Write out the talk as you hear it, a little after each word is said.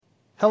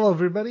Hello,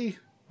 everybody.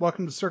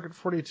 Welcome to Circuit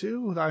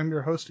 42. I'm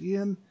your host,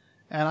 Ian,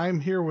 and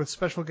I'm here with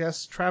special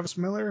guests Travis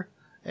Miller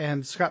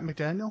and Scott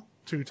McDaniel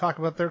to talk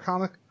about their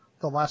comic,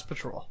 The Last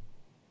Patrol.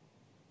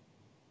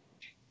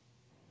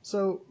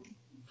 So,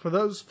 for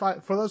those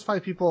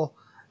five people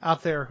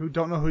out there who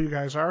don't know who you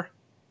guys are,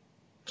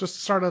 just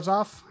to start us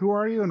off, who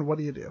are you and what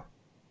do you do?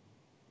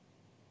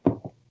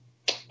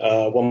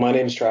 Well, my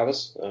name is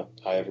Travis.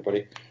 Hi,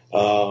 everybody.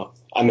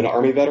 I'm an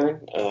Army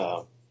veteran,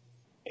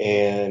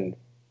 and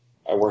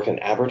I worked in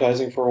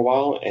advertising for a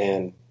while,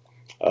 and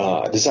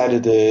I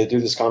decided to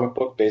do this comic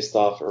book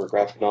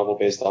graphic novel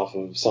based off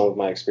of some of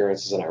my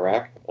experiences in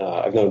Iraq.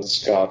 I've known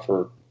Scott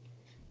for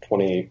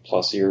 20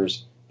 plus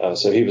years,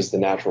 so he was the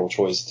natural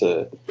choice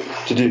to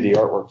do the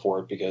artwork for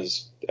it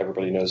because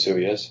everybody knows who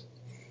he is.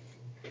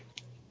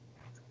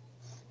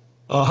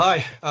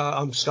 Hi,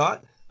 I'm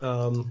Scott.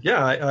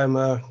 I'm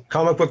a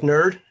comic book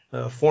nerd,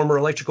 a former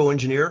electrical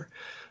engineer,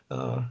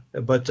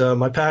 but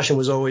my passion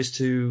was always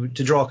to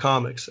draw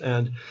comics.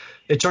 And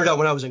it turned out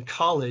when I was in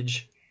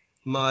college,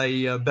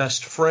 my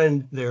best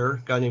friend there,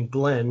 a guy named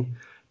Glenn,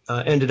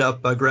 ended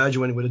up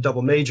graduating with a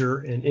double major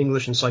in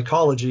English and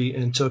psychology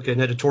and took an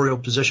editorial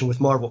position with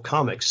Marvel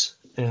Comics.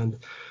 And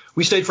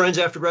we stayed friends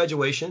after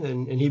graduation,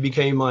 and he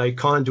became my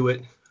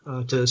conduit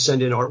to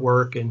send in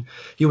artwork, and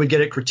he would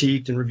get it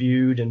critiqued and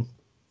reviewed, and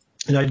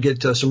I'd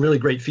get some really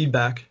great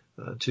feedback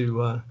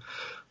to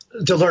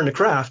learn the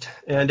craft.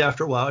 And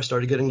after a while, I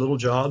started getting little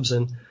jobs.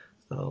 And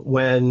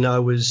when I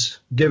was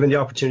given the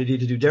opportunity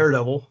to do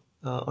Daredevil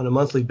on a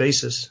monthly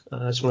basis,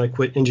 that's when I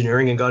quit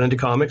engineering and got into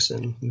comics,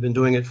 and I've been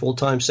doing it full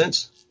time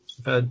since.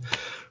 I've had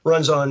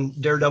runs on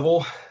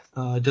Daredevil,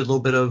 did a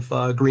little bit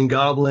of Green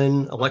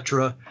Goblin,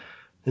 Elektra,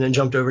 and then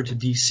jumped over to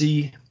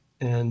DC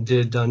and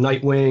did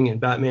Nightwing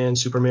and Batman,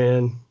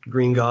 Superman,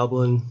 Green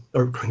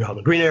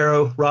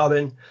Arrow,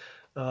 Robin.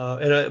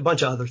 And a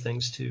bunch of other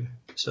things too.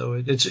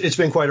 So it's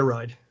been quite a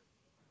ride.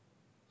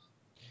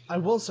 I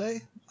will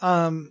say,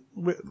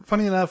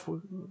 funny enough,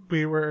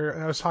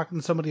 I was talking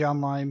to somebody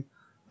online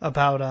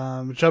about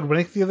Judd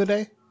Winnick the other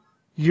day.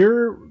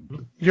 Your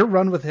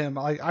run with him,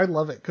 I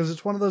love it because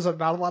it's one of those that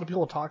not a lot of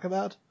people talk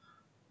about.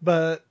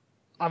 But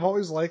I've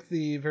always liked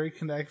the very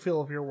kinetic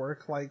feel of your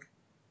work. Like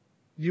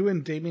you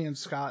and Damian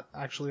Scott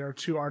actually are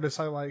two artists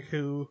I like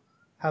who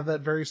have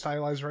that very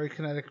stylized, very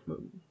kinetic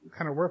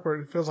kind of work where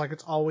it feels like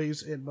it's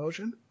always in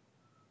motion.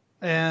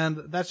 And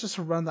that's just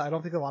a run that I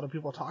don't think enough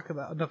people talk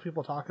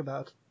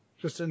about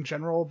just in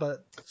general,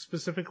 but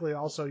specifically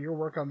also your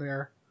work on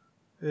there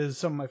is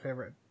some of my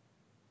favorite.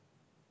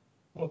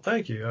 Well,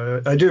 thank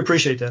you. I do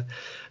appreciate that.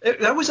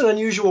 That was an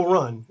unusual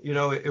run. You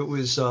know, it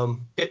was,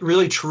 it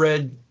really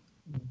tread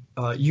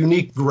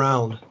unique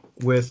ground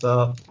with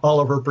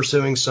Oliver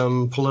pursuing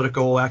some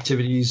political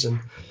activities and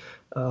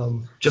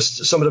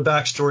just some of the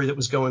backstory that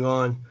was going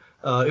on.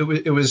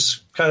 It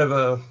was kind of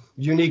a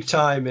unique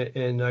time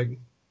in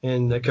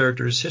the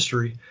character's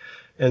history,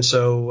 and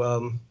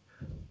so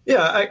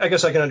I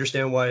guess I can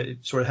understand why it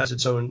sort of has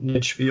its own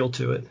niche feel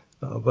to it.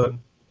 But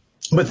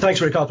thanks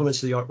for the compliments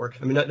to the artwork.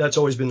 I mean that's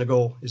always been the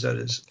goal, is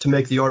to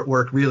make the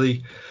artwork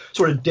really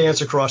sort of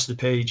dance across the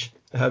page,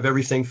 have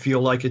everything feel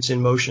like it's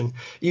in motion,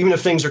 even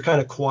if things are kind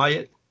of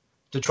quiet,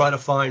 to try to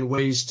find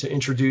ways to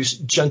introduce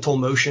gentle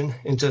motion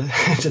into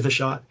the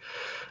shot.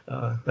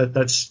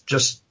 That's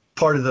just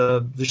part of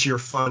the sheer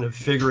fun of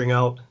figuring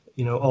out,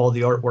 all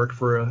the artwork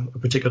for a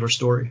particular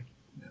story.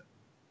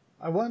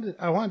 I wanted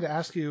to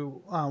ask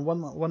you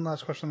one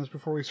last question on this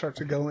before we start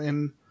to go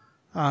in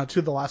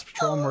to The Last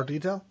Patrol in more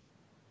detail.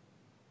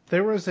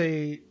 There was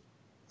you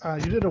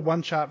did a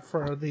one shot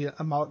for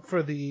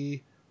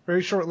the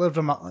very short-lived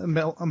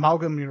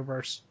Amalgam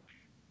universe,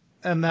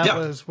 and that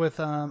was with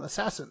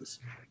Assassins.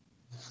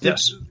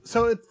 Yes.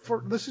 So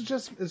it's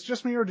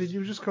just me, or did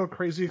you just go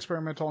crazy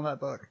experimental in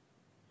that book?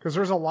 Because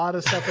there's a lot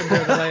of stuff in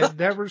there that I had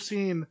never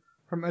seen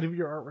from any of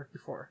your artwork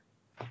before.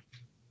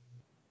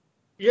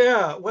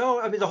 Yeah, well,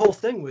 I mean, the whole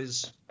thing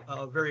was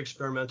very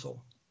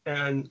experimental,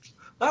 and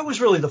that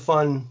was really the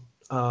fun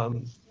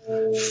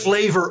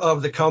flavor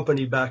of the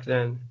company back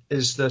then.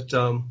 Is that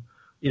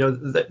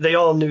they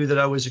all knew that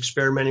I was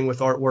experimenting with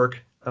artwork,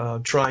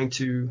 trying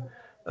to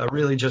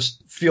really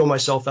just feel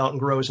myself out and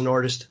grow as an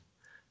artist.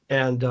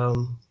 And,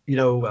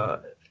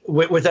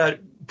 with that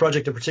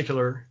project in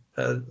particular,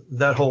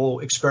 that whole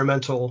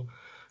experimental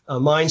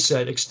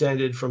mindset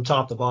extended from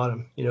top to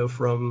bottom,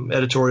 from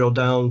editorial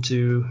down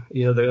to,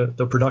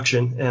 the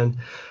production. And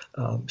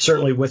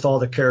certainly with all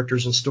the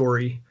characters and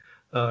story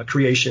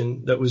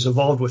creation that was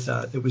involved with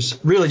that, it was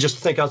really just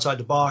to think outside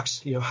the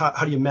box.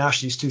 How do you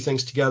mash these two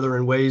things together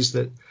in ways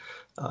that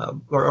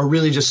are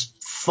really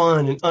just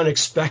fun and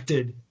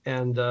unexpected,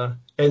 and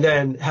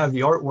then have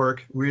the artwork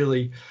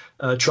really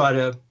try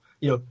to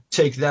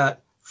take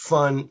that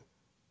fun,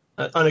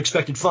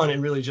 unexpected fun,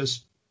 and really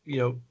just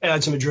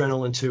add some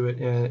adrenaline to it,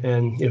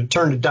 and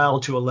turn the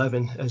dial to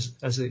 11,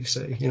 as they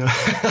say.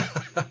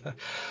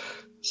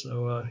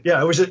 So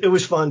it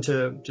was fun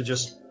to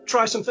just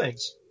try some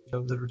things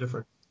that are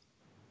different.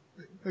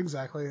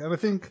 Exactly, and I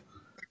think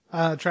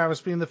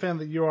Travis, being the fan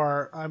that you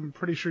are, I'm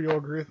pretty sure you'll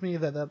agree with me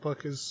that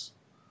book is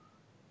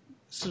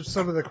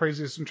some of the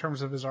craziest in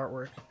terms of his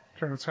artwork, in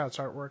terms of Scott's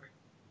artwork.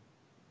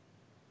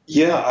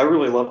 Yeah, I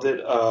really loved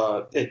it.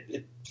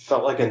 It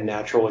felt like a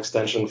natural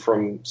extension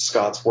from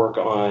Scott's work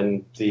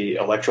on the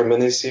Electro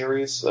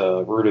miniseries,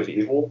 Root of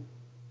Evil,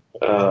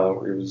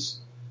 where he was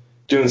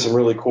doing some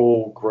really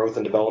cool growth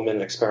and development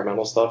and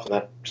experimental stuff, and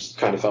that just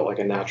kind of felt like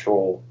a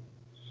natural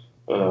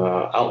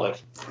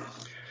outlet.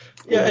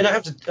 Yeah, and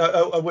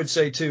I would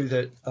say too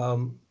that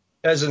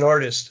as an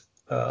artist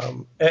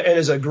and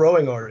as a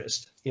growing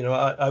artist,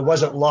 I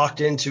wasn't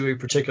locked into a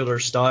particular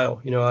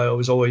style. I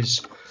was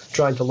always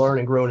trying to learn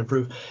and grow and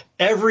improve.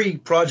 Every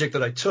project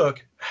that I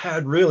took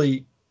had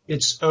really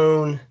its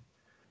own,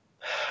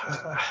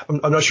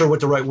 I'm not sure what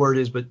the right word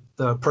is, but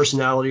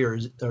personality or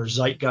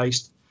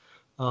zeitgeist.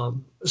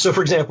 So,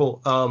 for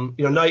example,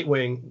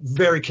 Nightwing,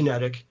 very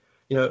kinetic,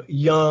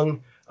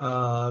 young.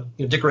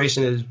 Dick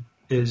Grayson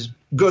is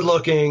good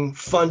looking,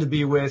 fun to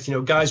be with.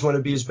 Guys want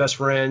to be his best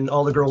friend.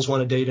 All the girls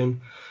want to date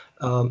him.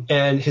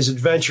 And his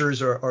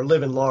adventures are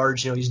living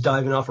large. He's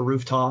diving off of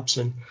rooftops,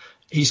 and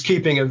he's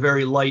keeping a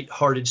very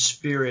light-hearted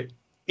spirit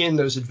in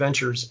those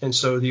adventures. And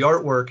so the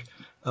artwork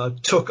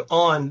took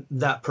on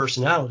that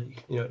personality.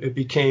 It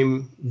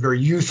became very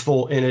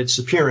youthful in its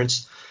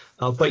appearance,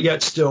 but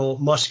yet still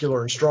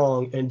muscular and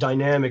strong and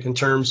dynamic in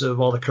terms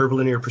of all the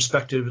curvilinear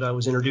perspective that I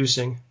was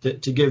introducing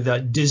to give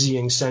that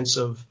dizzying sense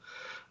of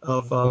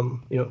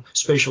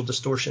spatial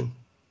distortion.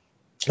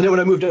 And then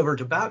when I moved over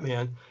to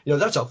Batman,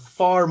 that's a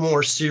far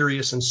more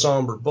serious and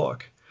somber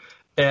book.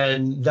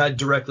 And that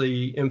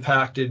directly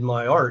impacted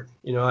my art.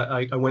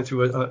 I went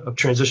through a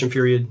transition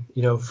period,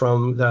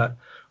 from that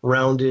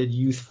rounded,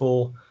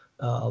 youthful,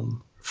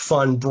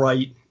 fun,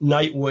 bright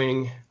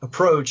Nightwing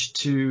approach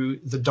to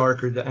the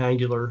darker, the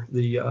angular,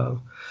 the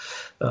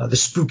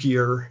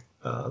spookier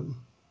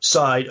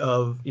side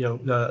of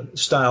the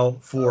style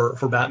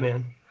for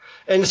Batman.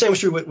 And the same was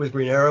true with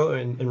Green Arrow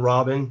and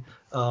Robin,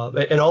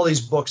 and all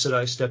these books that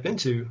I step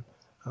into.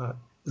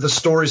 The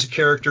stories of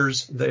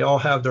characters, they all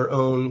have their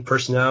own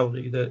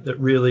personality that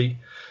really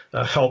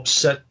help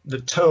set the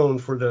tone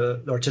for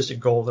the artistic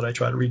goal that I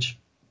try to reach.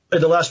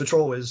 And The Last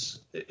Patrol is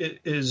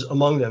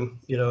among them.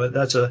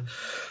 It's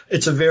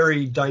a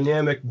very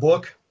dynamic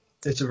book.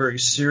 It's a very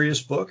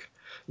serious book.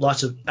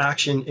 Lots of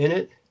action in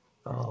it.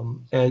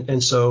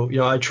 And so,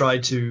 I try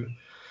to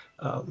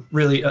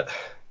really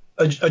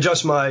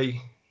adjust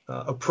my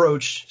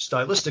approach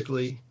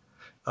stylistically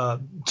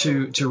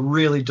to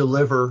really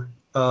deliver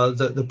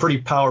the pretty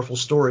powerful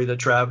story that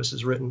Travis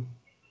has written.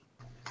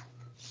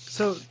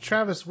 So,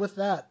 Travis, with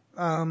that,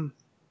 now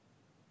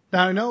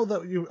I know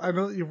that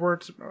you've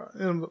worked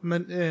in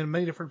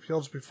many different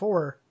fields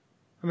before.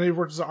 I know you've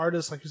worked as an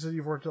artist, like you said,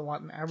 you've worked a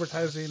lot in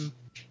advertising.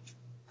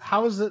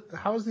 How is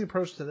the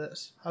approach to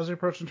this? How's the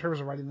approach in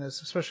terms of writing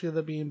this, especially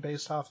that being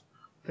based off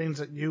things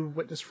that you've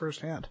witnessed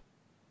firsthand?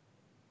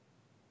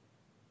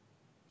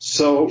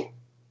 So,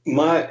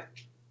 my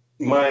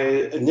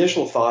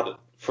initial thought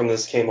from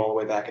this came all the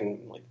way back in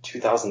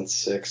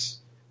 2006,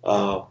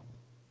 and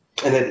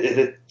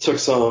it took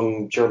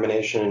some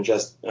germination and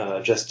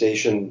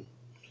gestation,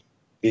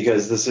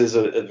 because this is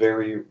a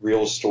very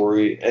real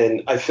story,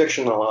 and I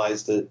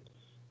fictionalized it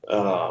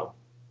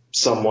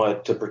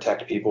somewhat to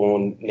protect people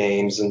and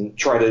names and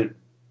try to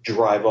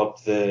drive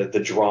up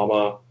the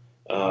drama.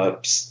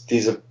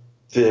 The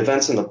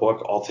events in the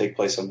book all take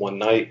place in one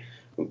night.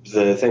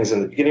 The things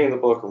in the beginning of the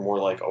book are more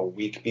like a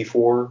week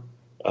before.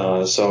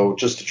 So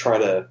just to try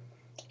to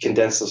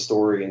condense the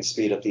story and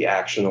speed up the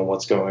action on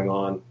what's going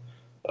on,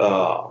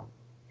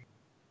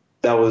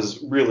 that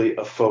was really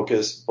a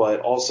focus. But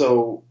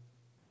also,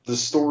 the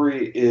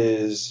story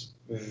is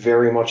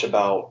very much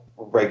about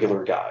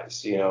regular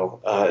guys.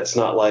 It's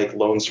not like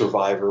Lone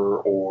Survivor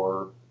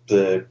or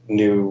the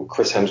new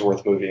Chris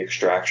Hemsworth movie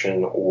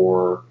Extraction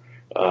or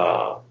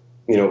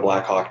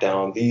Black Hawk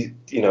Down.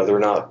 They're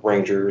not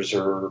Rangers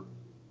or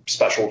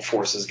special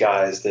forces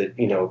guys that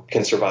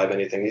can survive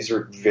anything. These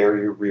are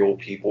very real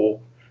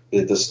people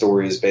that the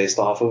story is based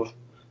off of,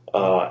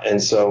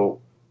 and so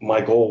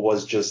my goal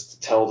was just to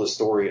tell the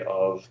story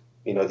of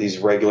these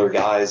regular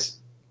guys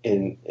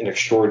in an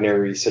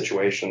extraordinary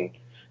situation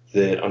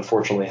that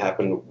unfortunately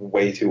happen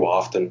way too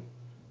often.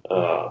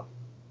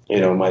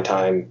 My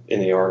time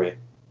in the Army.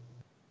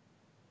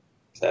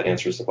 If that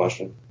answers the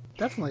question.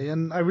 Definitely,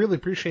 and I really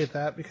appreciate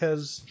that,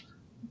 because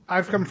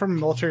I've come from a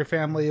military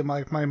family, and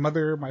my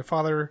mother, my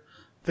father,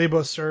 they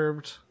both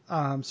served.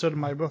 So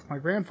did both my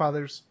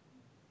grandfathers,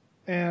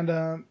 and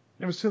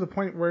it was to the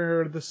point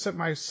where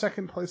my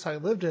second place I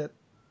lived at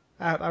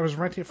I was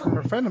renting it from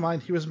a friend of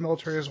mine. He was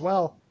military as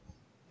well,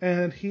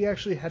 and he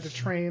actually had to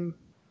train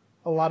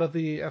a lot of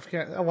the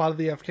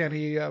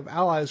Afghani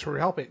allies who were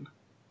helping,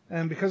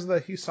 and because of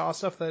that, he saw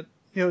stuff that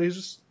he's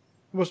just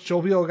the most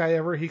jovial guy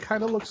ever. He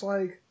kind of looks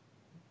like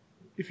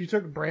if you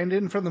took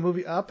Brandon from the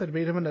movie Up and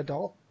made him an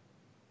adult.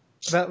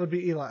 That would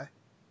be Eli.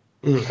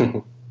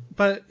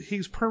 But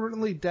he's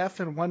permanently deaf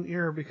in one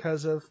ear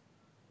because of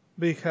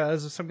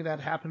something that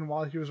happened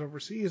while he was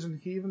overseas, and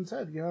he even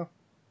said,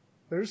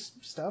 there's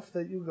stuff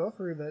that you go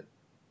through that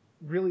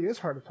really is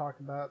hard to talk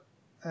about.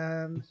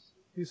 And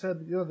he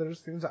said,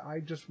 there's things that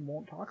I just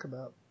won't talk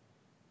about.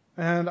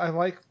 And I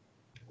like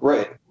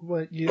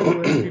what you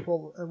and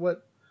people,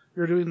 what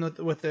you're doing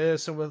with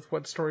this and with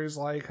what stories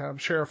like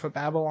Sheriff of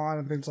Babylon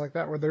and things like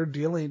that, where they're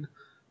dealing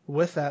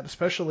with that,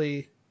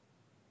 especially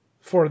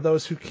for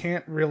those who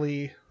can't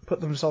really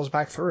put themselves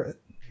back through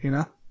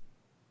it,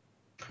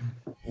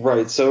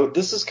 Right. So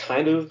this is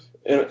kind of,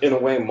 in a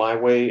way, my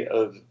way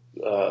of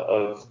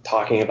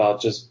talking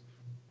about just,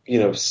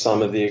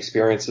 some of the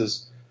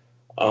experiences.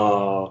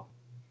 There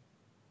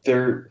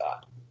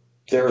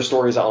are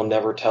stories I'll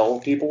never tell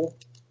people,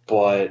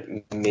 but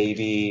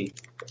maybe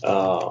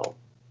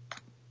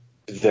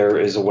there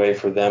is a way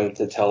for them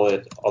to tell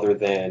it other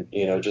than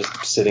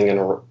just sitting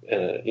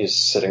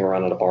sitting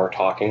around at a bar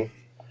talking.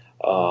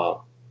 And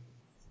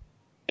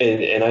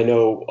I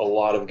know a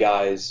lot of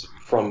guys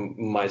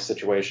from my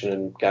situation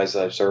and guys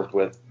that I've served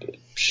with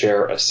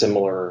share a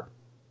similar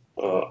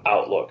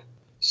outlook.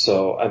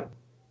 So I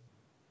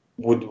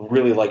would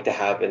really like to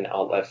have an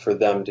outlet for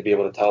them to be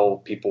able to tell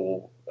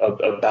people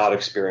about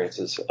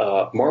experiences.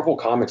 Marvel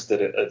Comics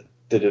did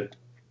it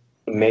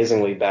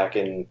amazingly back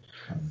in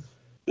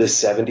the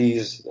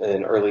 70s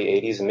and early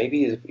 80s, and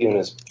maybe even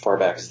as far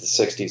back as the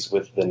 60s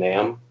with the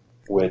NAM,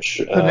 which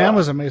the NAM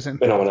was amazing.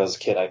 When I was a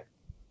kid,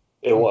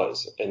 it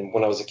was. And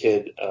when I was a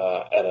kid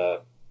at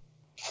a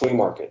flea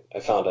market, I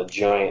found a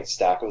giant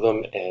stack of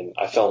them, and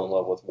I fell in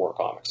love with war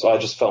comics. So I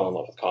just fell in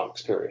love with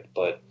comics, period.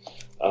 But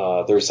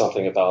there's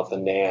something about the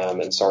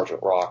NAM and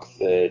Sergeant Rock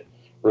that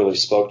really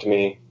spoke to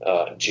me.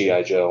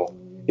 G.I. Joe,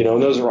 and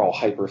those are all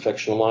hyper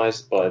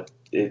fictionalized, but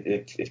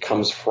it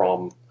comes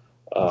from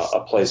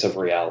a place of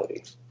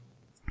reality.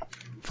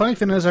 Funny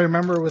thing is, I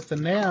remember with the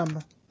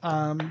NAM,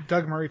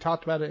 Doug Murray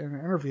talked about it in an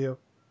interview,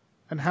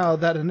 and how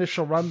that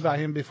initial run by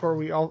him before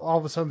we all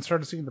of a sudden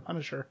started seeing the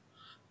Punisher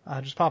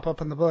just pop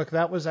up in the book,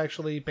 that was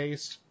actually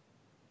based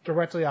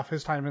directly off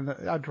his time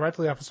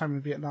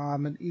in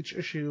Vietnam, and each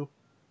issue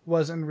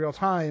was in real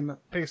time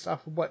based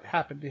off of what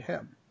happened to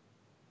him.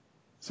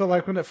 So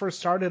like when it first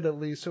started, at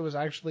least, it was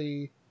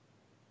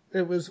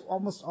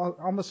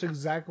almost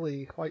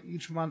exactly like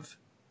each month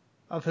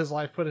of his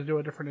life put into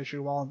a different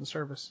issue while in the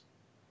service.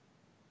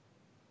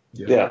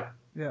 Yeah.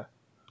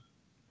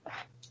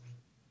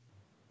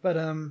 But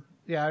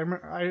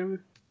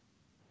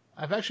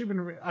I've actually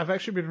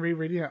been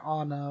rereading it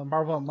on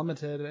Marvel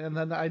Unlimited, and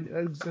then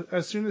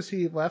as soon as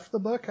he left the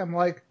book, I'm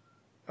like,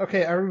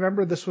 okay, I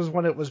remember this was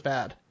when it was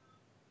bad,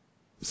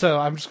 so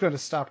I'm just going to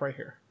stop right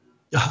here.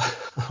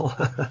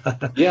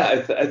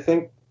 Yeah, I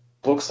think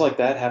books like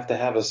that have to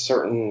have a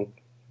certain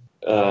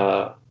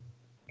the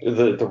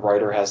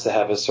writer has to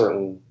have a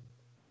certain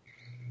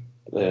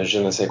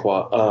je ne sais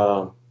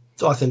quoi.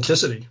 It's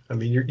authenticity. I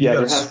mean,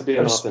 there has to be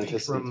an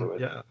authenticity to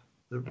it. Yeah,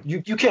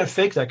 you can't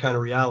fake that kind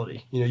of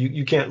reality.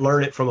 You can't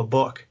learn it from a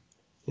book.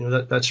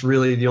 That's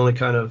really the only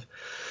kind of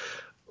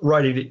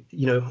writing,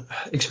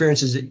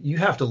 experiences that you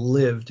have to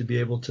live to be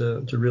able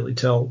to really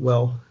tell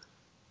well.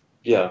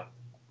 Yeah,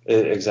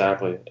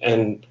 exactly.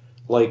 And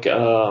like,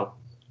 I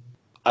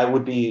think I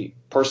would be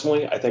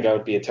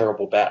a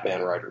terrible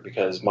Batman writer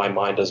because my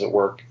mind doesn't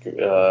work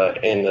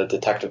in the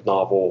detective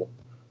novel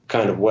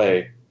kind of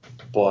way,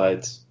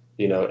 but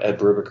Ed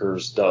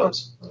Brubaker's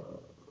does.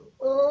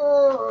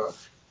 What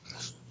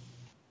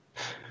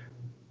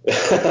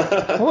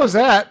was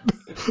that?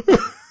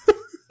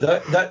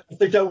 I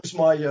think that was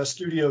my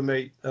studio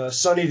mate,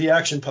 Sonny the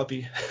action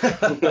puppy.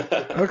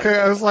 Okay,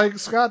 I was like,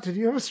 Scott, did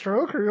you have a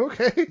stroke? Are you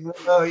okay?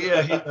 Oh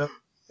yeah,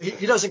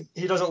 he doesn't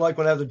like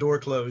when I have the door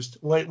closed.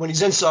 When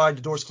he's inside,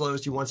 the door's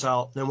closed. He wants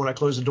out. Then when I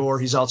close the door,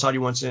 he's outside. He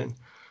wants in.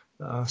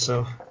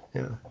 So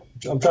yeah,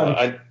 I'm trying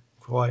to be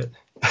quiet.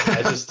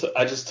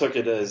 I just took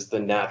it as the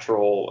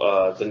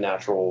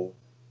natural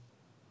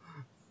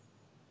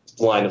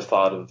line of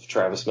thought of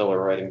Travis Miller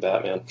writing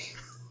Batman.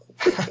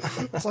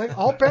 It's like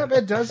all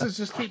Batman does is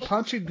just keep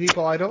punching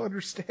people. I don't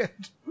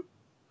understand.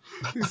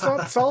 He's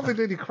not solving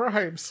any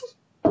crimes.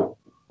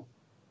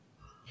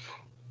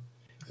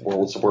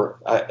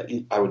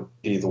 I would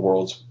be the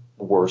world's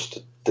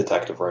worst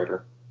detective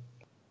writer,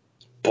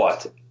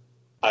 but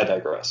I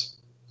digress.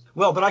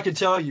 Well, but I can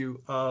tell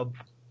you,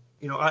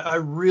 I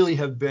really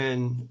have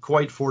been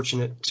quite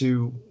fortunate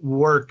to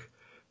work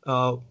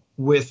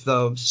with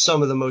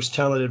some of the most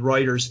talented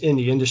writers in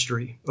the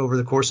industry over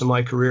the course of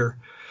my career.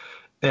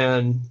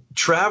 And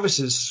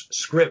Travis's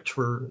script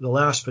for The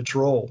Last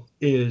Patrol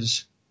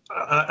is,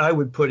 I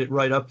would put it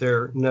right up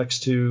there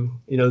next to,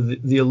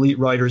 the elite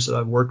writers that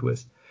I've worked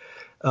with.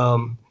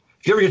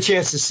 If you ever get a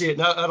chance to see it,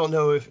 now I don't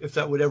know if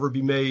that would ever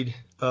be made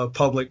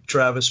public,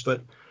 Travis,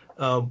 but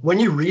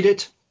when you read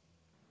it,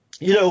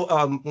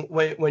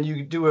 when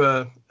you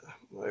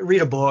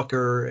read a book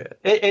or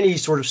any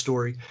sort of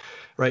story,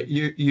 right?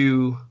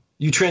 You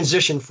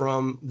transition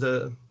from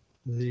the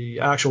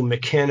actual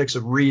mechanics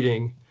of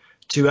reading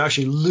to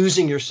actually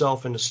losing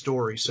yourself in the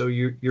story. So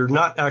you're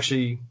not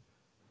actually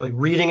like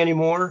reading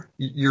anymore.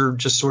 You're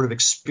just sort of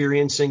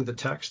experiencing the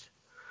text.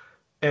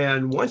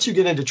 And once you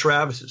get into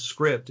Travis's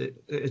script,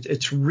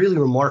 it's really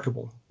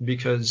remarkable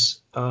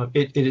because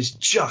it is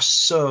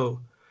just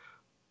so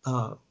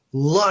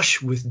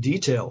lush with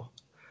detail.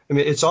 I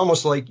mean, it's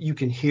almost like you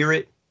can hear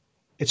it.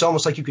 It's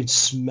almost like you can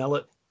smell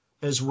it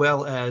as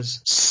well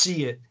as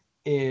see it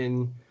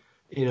in,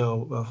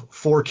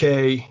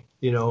 4K,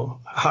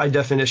 high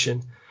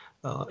definition.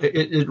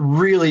 It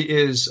really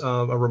is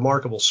a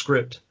remarkable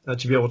script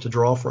to be able to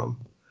draw from.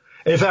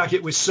 In fact,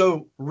 it was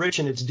so rich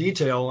in its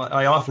detail,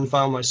 I often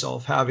found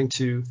myself having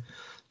to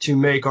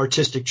make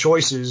artistic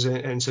choices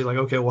and say, like,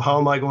 okay, well, how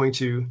am I going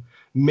to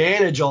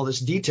manage all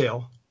this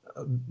detail?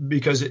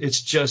 Because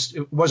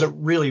it wasn't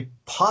really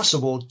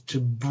possible to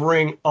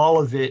bring all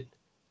of it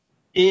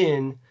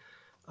in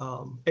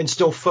and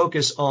still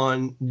focus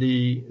on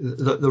the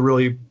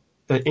really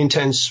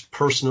intense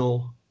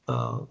personal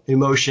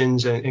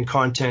emotions and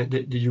content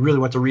that you really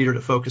want the reader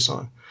to focus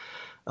on.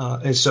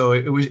 And so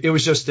it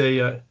was just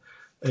a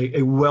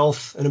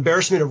wealth, an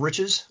embarrassment of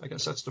riches. I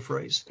guess that's the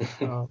phrase.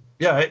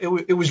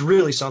 It was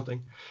really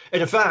something.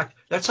 And in fact,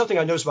 that's something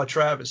I noticed about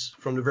Travis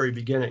from the very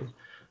beginning.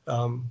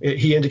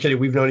 He indicated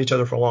we've known each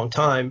other for a long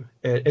time,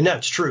 and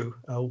that's true.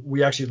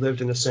 We actually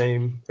lived in the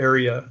same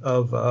area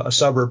of a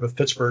suburb of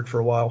Pittsburgh for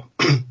a while.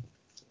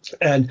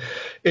 And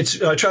it's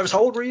Travis, how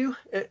old were you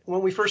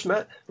when we first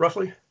met,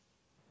 roughly?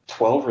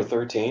 12 or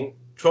 13.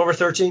 12 or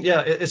 13,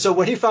 yeah. So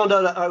when he found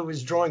out I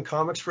was drawing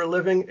comics for a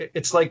living,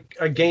 it's like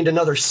I gained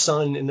another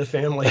son in the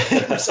family.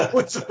 So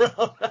it's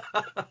around.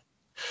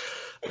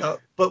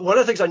 But one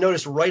of the things I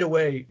noticed right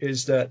away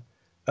is that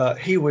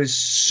he was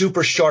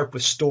super sharp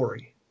with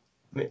story.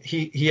 I mean,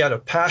 he had a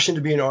passion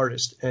to be an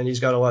artist, and he's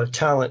got a lot of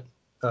talent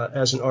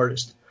as an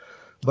artist.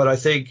 But I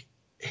think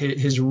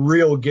his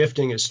real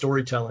gifting is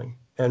storytelling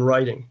and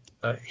writing.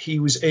 He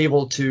was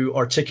able to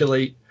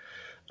articulate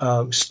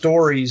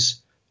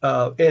stories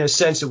in a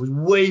sense that was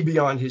way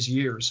beyond his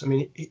years. I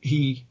mean,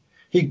 he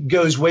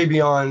goes way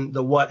beyond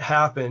the what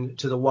happened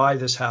to the why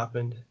this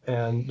happened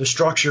and the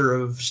structure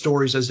of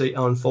stories as they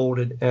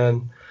unfolded.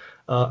 And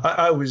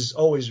I was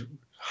always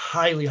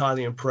highly,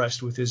 highly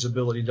impressed with his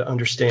ability to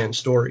understand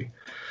story.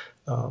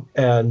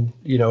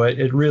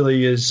 It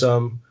really is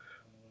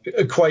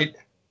quite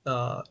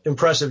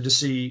impressive to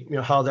see,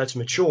 how that's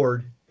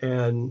matured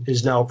and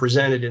is now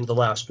presented in The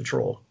Last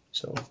Patrol.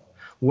 So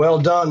well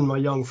done, my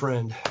young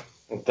friend.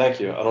 Thank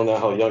you. I don't know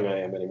how young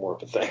I am anymore,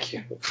 but thank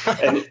you.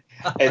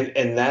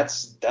 And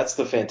that's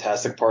the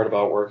fantastic part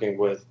about working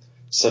with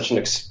such an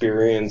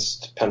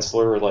experienced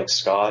penciler like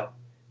Scott,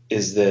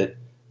 is that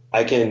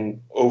I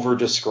can over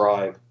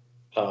describe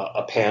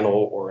a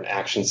panel or an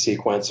action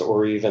sequence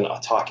or even a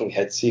talking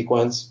head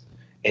sequence,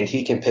 and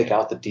he can pick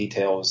out the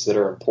details that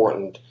are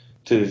important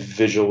to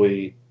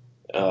visually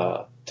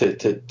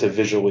to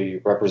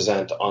visually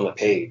represent on the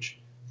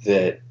page.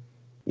 That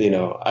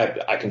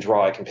I can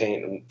draw, I can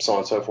paint, and so on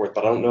and so forth,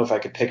 but I don't know if I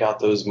could pick out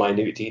those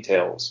minute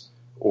details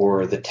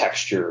or the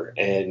texture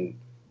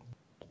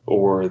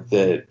or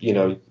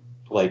the,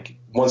 like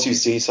once you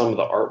see some of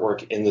the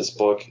artwork in this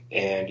book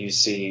and you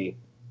see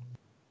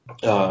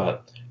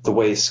the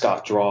way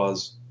Scott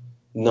draws,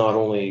 not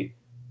only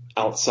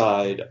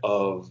outside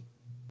of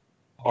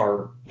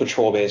our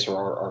patrol base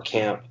or our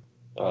camp,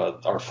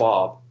 our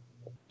fob,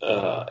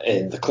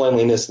 and the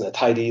cleanliness and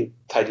the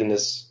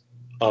tidiness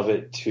of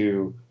it,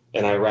 to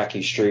an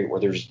Iraqi street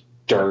where there's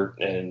dirt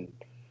and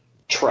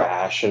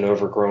trash and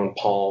overgrown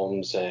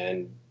palms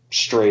and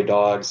stray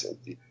dogs.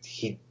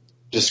 He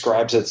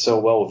describes it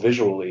so well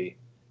visually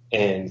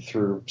and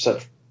through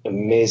such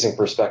amazing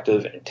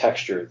perspective and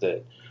texture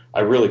that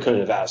I really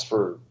couldn't have asked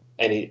for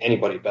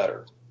anybody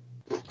better.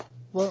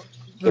 Well,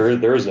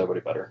 there is nobody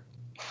better.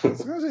 I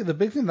was going to say, the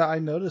big thing that I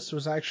noticed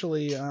was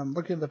actually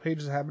looking at the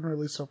pages that have been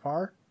released so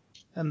far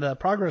and the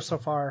progress so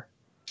far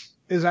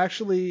is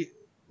actually,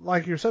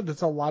 like you said,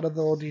 it's a lot of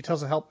the little details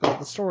that help build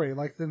the story,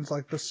 like things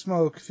like the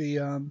smoke,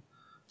 the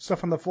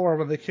stuff on the floor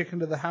when they kick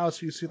into the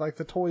house. You see like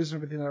the toys and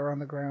everything that are on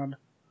the ground,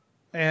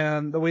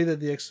 and the way that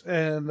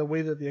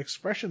the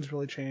expressions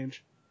really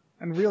change,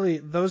 and really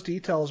those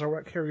details are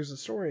what carries the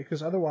story.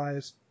 Because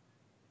otherwise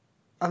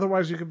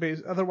you're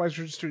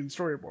just doing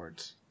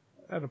storyboards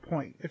at a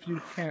point if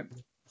you can't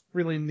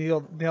really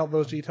nail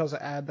those details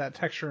that add that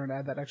texture and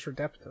add that extra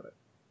depth to it.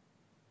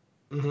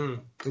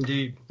 Mm-hmm.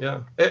 Indeed,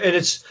 yeah, and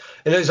it's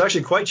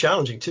actually quite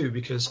challenging too,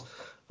 because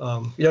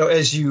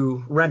as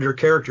you render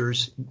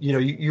characters,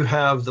 you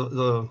have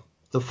the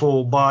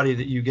full body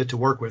that you get to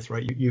work with,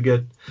 right? You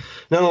get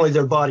not only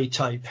their body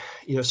type,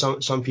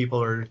 some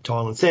people are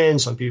tall and thin,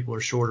 some people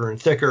are shorter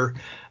and thicker.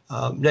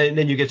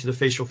 Then you get to the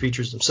facial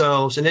features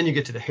themselves, and then you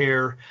get to the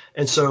hair,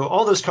 and so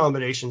all those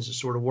combinations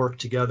sort of work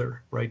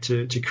together, right,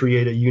 to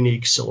create a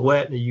unique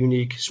silhouette and a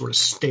unique sort of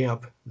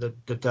stamp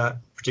that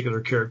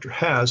particular character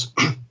has.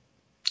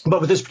 But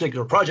with this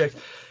particular project,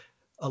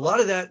 a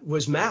lot of that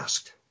was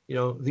masked.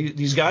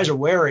 These guys are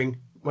wearing,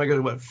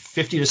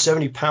 50 to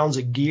 70 pounds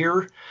of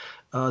gear.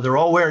 They're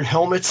all wearing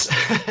helmets.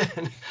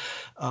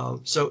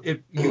 So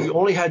you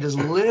only had this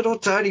little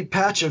tiny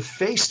patch of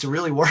face to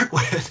really work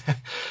with.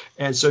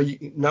 And so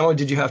not only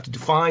did you have to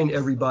define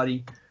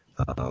everybody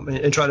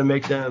and try to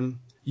make them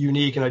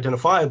unique and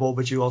identifiable,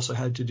 but you also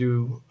had to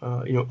do,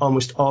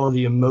 almost all of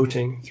the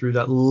emoting through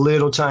that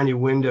little tiny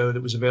window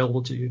that was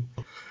available to you.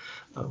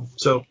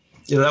 So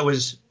that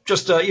was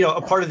just,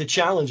 a part of the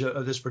challenge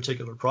of this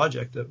particular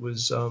project that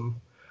was,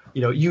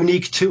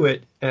 unique to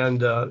it and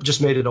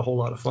just made it a whole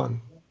lot of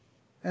fun.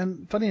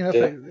 And funny enough,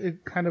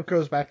 it kind of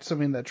goes back to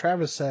something that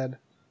Travis said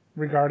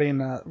regarding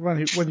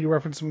when you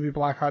referenced the movie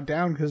Black Hawk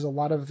Down, because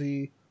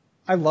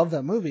I love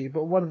that movie,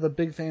 but one of the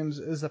big things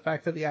is the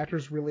fact that the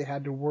actors really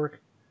had to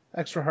work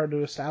extra hard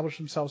to establish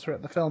themselves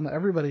throughout the film.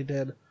 Everybody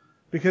did,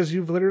 because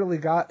you've literally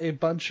got a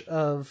bunch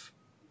of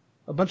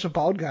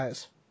bald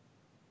guys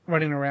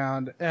running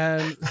around,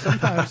 and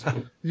sometimes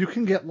you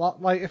can get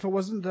like, if it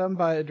wasn't done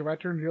by a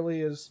director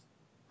nearly as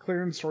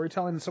clear in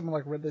storytelling as someone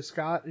like Ridley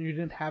Scott, and you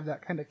didn't have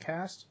that kind of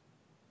cast,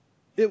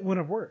 it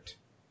wouldn't have worked,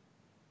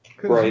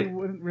 because you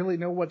wouldn't really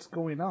know what's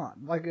going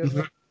on. Like if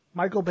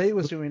Michael Bay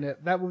was doing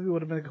it, that movie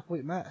would have been a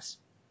complete mess.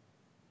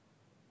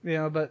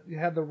 But you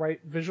had the right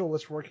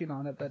visualist working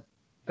on it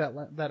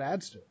that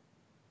adds to it.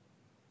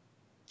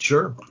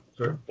 Sure.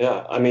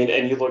 Yeah, I mean,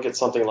 and you look at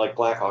something like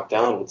Black Hawk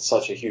Down with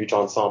such a huge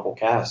ensemble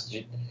cast,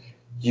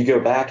 you go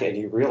back and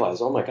you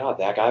realize, oh my God,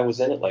 that guy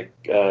was in it. Like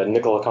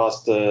Nicola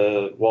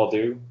Costa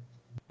Waldau,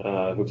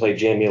 who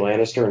played Jaime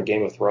Lannister in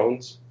Game of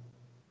Thrones,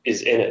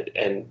 is in it,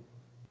 and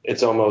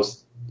it's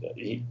almost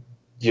you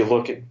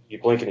blink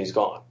and he's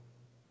gone.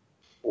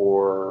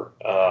 Or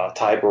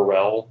Ty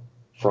Burrell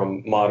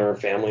from Modern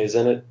Family is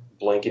in it,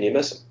 blink and you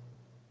miss him.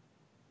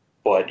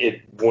 But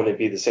it wouldn't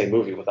be the same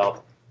movie without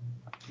them.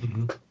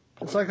 Mm-hmm.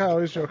 It's like I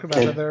always joke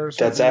about that there's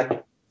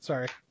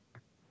Sorry.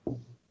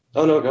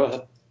 Oh no, go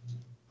ahead.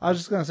 I was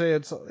just gonna say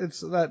it's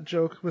that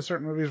joke with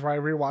certain movies where I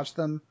rewatch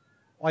them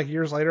like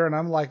years later, and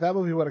I'm like, that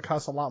movie would have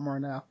cost a lot more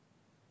now,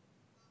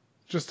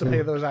 just to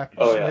pay those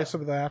actors, pay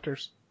some of the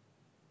actors.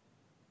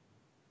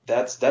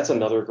 That's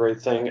another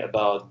great thing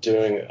about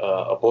doing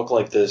a book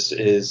like this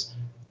is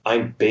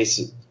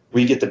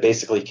we get to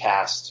basically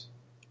cast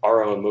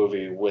our own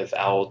movie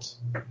without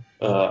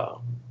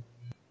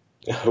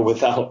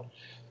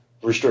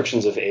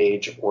restrictions of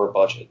age or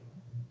budget.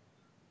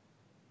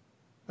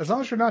 As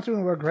long as you're not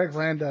doing what Greg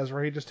Land does,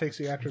 where he just takes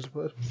the actors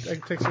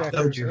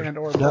and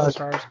or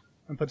stars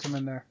and puts them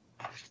in there.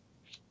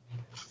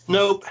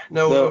 Nope.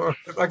 No.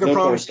 I can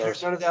promise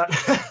none of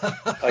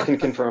that. I can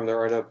confirm there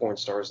are no porn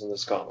stars in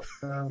this comic.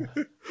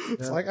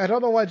 It's like, I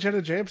don't know why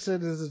Jenna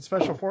Jameson is in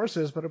Special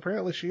Forces, but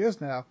apparently she is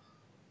now.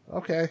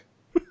 Okay.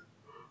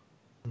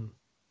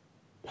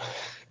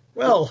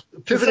 Well,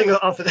 pivoting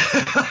off of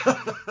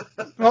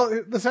that.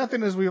 Well, the sad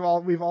thing is we've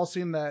all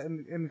seen that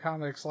in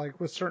comics, like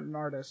with certain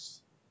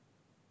artists.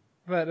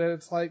 But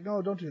it's like,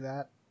 no, don't do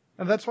that.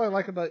 And that's what I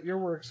like about your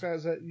work,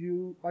 is that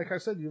you, like I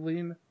said, you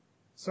lean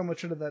so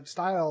much into that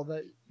style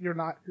that you're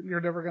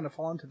never going to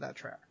fall into that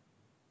trap.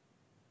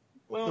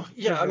 Well,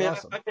 yeah, I mean,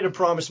 awesome. I made a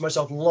promise to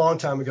myself a long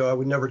time ago I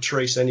would never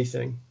trace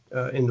anything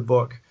in the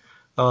book.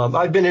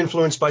 I've been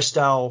influenced by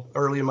style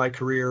early in my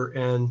career,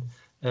 and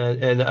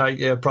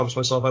I promised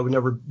myself I would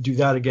never do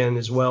that again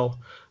as well.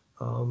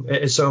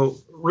 And so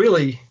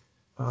really,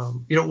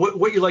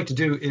 what you like to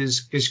do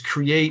is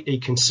create a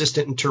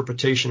consistent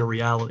interpretation of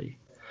reality.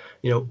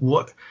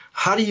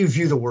 How do you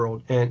view the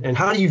world, and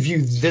how do you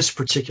view this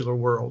particular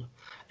world,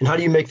 and how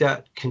do you make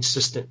that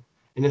consistent,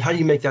 and then how do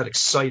you make that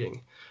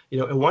exciting?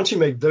 And once you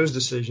make those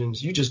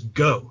decisions, you just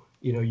go.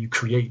 You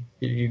create.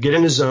 You get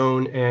in the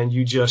zone and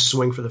you just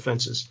swing for the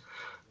fences,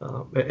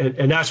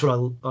 and that's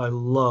what I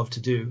love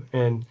to do.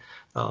 And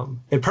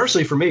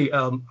personally for me,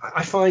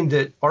 I find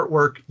that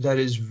artwork that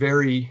is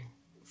very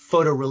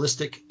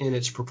photorealistic in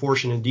its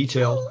proportion and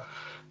detail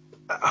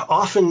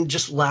often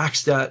just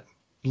lacks that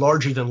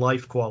larger than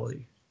life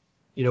quality.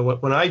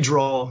 When I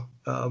draw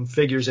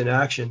figures in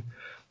action,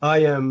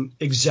 I am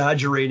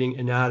exaggerating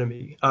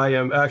anatomy. I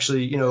am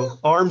actually,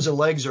 arms and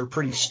legs are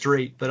pretty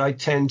straight, but I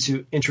tend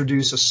to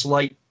introduce a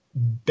slight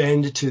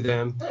bend to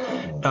them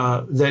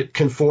that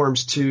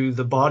conforms to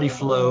the body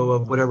flow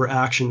of whatever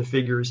action the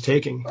figure is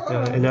taking.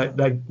 And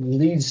that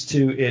leads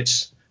to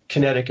its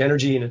kinetic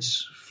energy and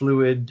its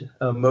fluid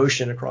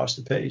motion across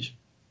the page.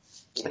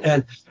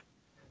 And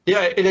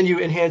then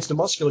you enhance the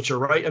musculature,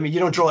 right? I mean, you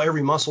don't draw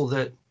every muscle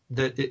that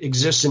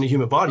exists in the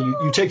human body.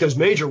 You take those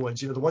major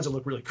ones, the ones that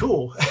look really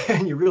cool,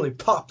 and you really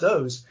pop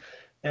those.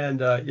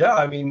 And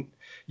I mean,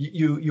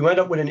 you end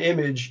up with an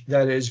image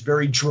that is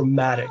very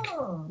dramatic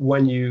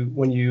when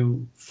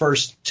you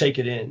first take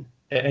it in,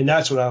 and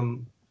that's what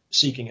I'm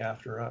seeking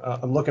after.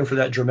 I'm looking for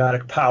that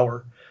dramatic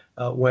power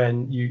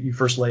when you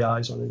first lay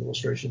eyes on an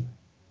illustration.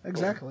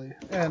 Exactly.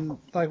 And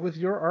like with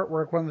your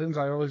artwork, one of the things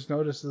I always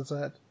notice is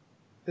that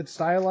it's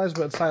stylized,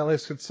 but it's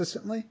stylized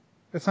consistently.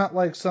 It's not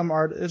like some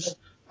art. It's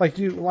like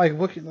you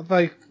looking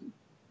like.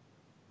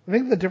 I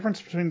think the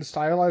difference between the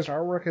stylized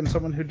artwork and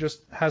someone who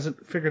just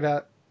hasn't figured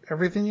out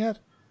everything yet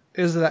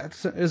is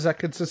that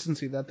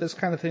consistency. That this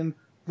kind of thing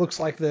looks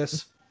like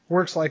this,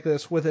 works like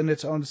this within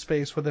its own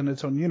space, within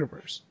its own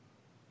universe.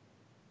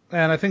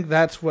 And I think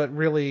that's what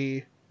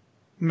really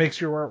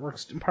makes your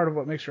artwork part of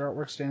what makes your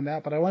artwork stand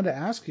out. But I wanted to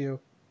ask you,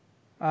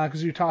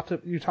 because you talked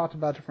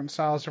about different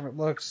styles, different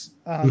looks.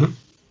 Mm-hmm.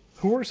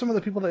 Who were some of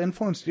the people that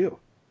influenced you?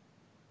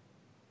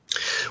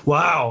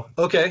 Wow.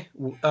 Okay.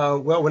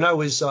 Well, when I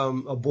was a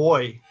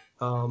boy,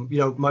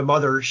 my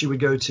mother, she would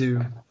go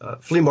to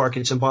flea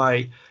markets and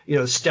buy,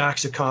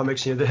 stacks of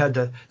comics, that had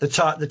the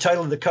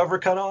title of the cover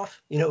cut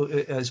off,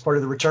 as part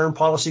of the return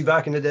policy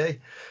back in the day.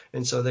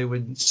 And so they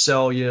would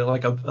sell,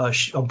 like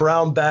a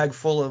brown bag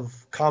full of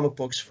comic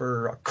books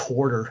for a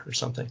quarter or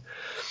something.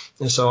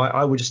 And so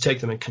I would just take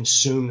them and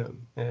consume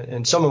them.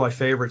 And some of my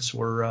favorites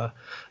were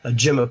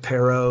Jim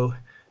Aparo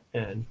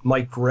and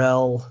Mike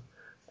Grell,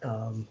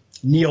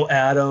 Neil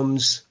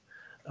Adams,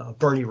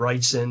 Bernie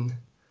Wrightson,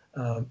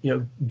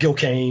 Gil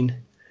Kane,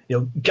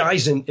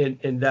 guys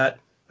in that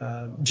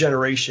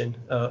generation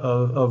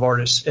of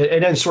artists.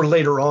 And then sort of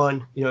later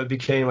on, it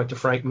became like the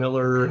Frank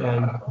Miller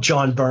and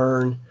John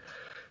Byrne.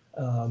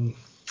 Who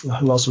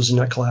else was in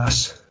that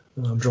class?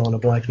 I'm drawing a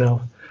blank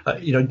now. A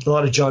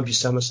lot of John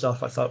Buscema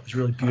stuff I thought was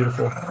really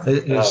beautiful.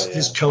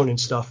 His Conan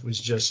stuff was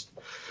just,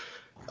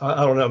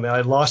 I don't know, man.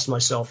 I lost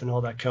myself in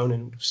all that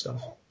Conan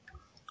stuff.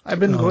 I've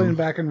been going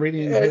back and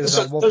reading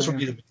his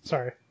Wolverine.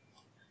 Sorry.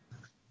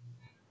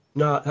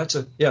 No,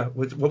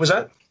 what was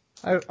that?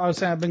 I was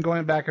saying I've been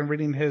going back and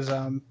reading his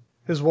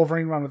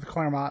Wolverine run with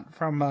Claremont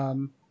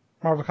from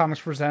Marvel Comics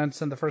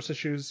Presents and the first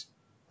issues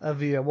of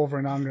the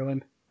Wolverine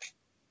ongoing.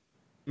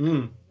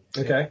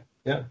 Okay.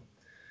 Yeah.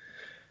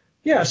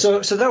 Yeah. So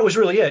that was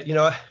really it.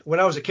 When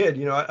I was a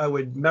kid, I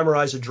would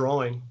memorize a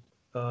drawing.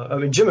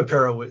 Jim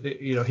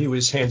Aparo, he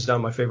was hands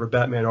down my favorite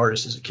Batman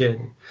artist as a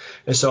kid.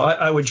 And so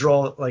I would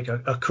draw like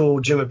a cool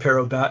Jim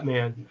Aparo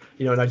Batman,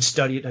 and I'd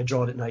study it and I'd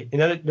draw it at night.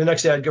 And then the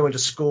next day I'd go into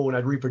school and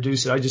I'd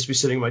reproduce it. I'd just be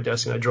sitting at my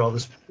desk and I'd draw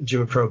this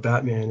Jim Aparo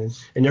Batman.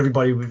 And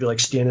everybody would be like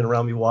standing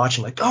around me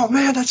watching like, oh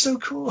man, that's so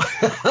cool.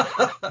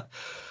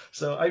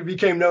 So I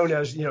became known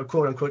as,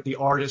 quote unquote, the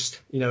artist,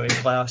 in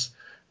class.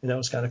 And that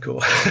was kind of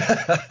cool.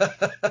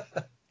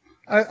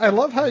 I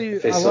love how you.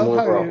 Face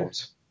similar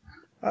problems.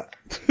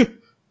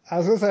 I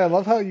was gonna say I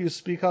love how you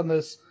speak on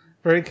this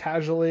very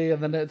casually,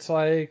 and then it's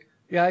like,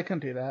 yeah, I can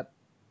do that.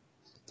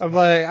 I'm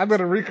like, I'm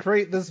gonna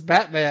recreate this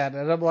Batman,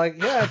 and I'm like,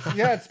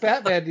 it's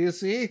Batman. Do you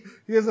see?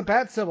 He has a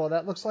bat symbol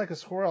that looks like a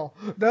squirrel.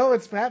 No,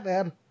 it's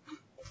Batman.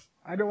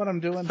 I know what I'm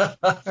doing.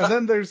 And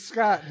then there's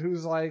Scott,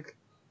 who's like,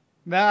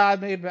 nah,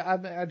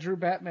 I drew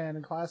Batman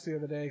in class the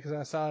other day because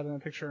I saw it in a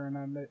picture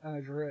and I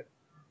drew it.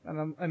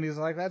 And he's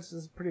like, that's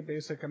just pretty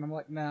basic. And I'm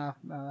like, nah,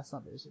 that's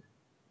not basic.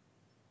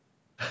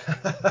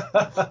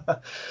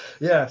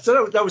 Yeah,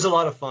 so that was a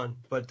lot of fun.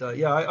 But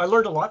I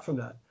learned a lot from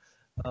that.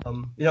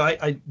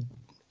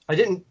 I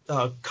didn't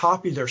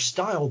copy their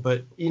style,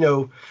 but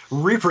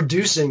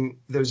reproducing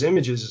those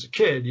images as a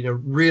kid,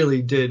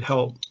 really did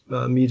help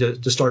me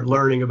to start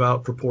learning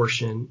about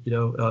proportion,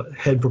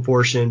 head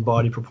proportion,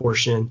 body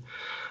proportion,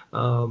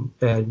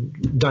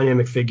 and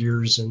dynamic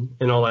figures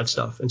and all that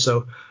stuff. And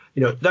so,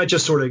 that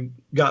just sort of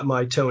got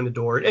my toe in the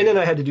door. And then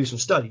I had to do some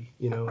study,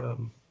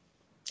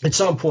 at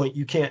some point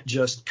you can't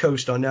just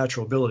coast on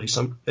natural ability.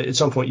 At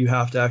some point you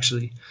have to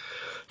actually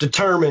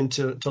determine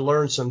to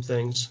learn some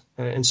things.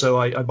 And so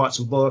I bought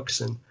some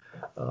books, and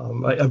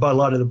I bought a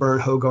lot of the Byrne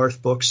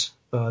Hogarth books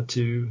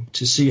to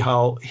see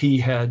how he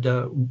had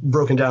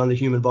broken down the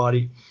human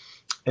body.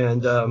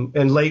 And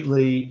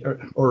lately,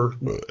 or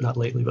not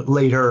lately, but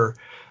later,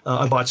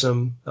 I bought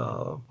some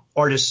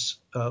artists'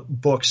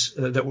 books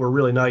that were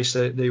really nice.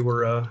 They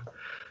were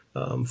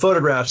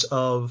photographs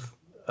of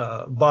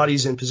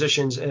bodies and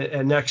positions,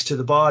 and next to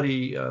the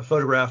body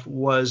photograph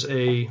was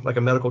a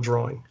medical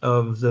drawing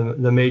of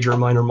the major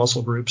and minor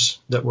muscle groups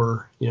that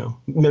were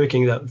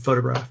mimicking that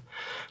photograph,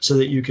 so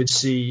that you could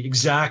see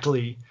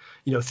exactly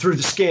through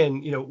the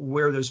skin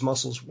where those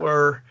muscles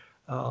were,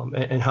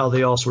 and how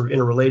they all sort of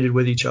interrelated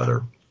with each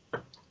other,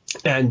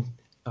 and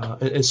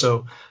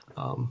so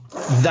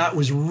that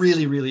was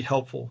really, really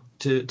helpful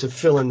to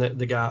fill in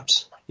the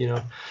gaps,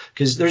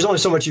 because there's only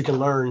so much you can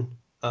learn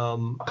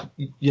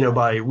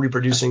by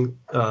reproducing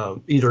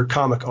either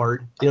comic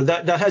art.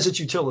 That has its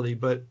utility,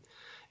 but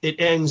it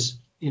ends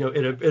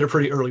at a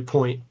pretty early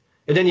point.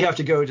 And then you have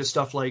to go to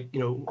stuff like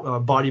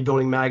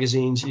bodybuilding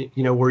magazines,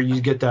 where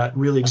you get that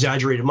really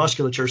exaggerated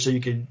musculature, so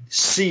you could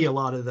see a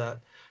lot of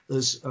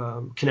those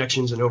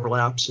connections and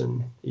overlaps,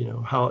 and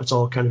how it's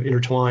all kind of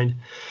intertwined.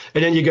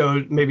 And then you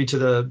go maybe to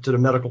the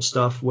medical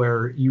stuff,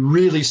 where you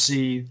really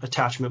see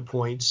attachment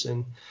points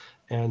and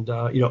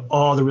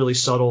all the really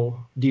subtle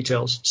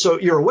details. So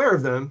you're aware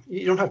of them.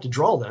 You don't have to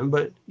draw them,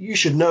 but you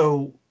should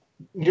know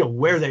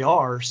where they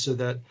are, so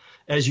that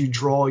as you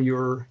draw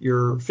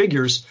your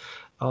figures,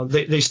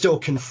 they still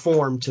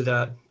conform to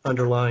that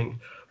underlying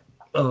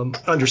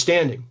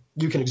understanding.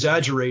 You can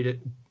exaggerate it,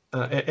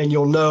 and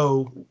you'll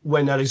know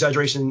when that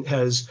exaggeration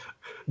has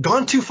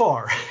gone too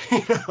far.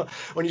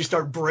 When you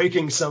start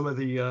breaking some of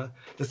the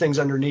things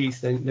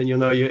underneath, then you'll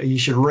know you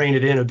should rein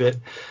it in a bit.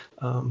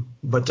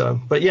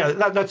 But yeah,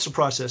 that's the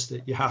process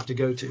that you have to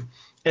go to.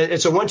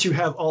 And so once you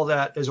have all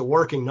that as a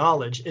working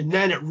knowledge, and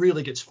then it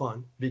really gets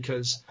fun,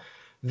 because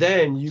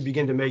then you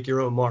begin to make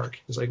your own mark.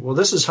 It's like, well,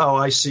 this is how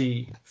I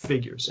see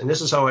figures, and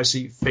this is how I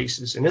see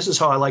faces, and this is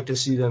how I like to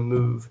see them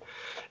move.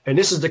 And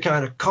this is the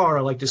kind of car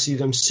I like to see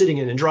them sitting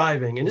in and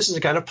driving. And this is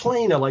the kind of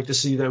plane I like to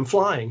see them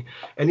flying.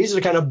 And these are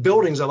the kind of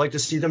buildings I like to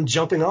see them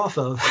jumping off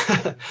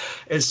of.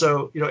 And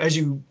so, as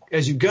you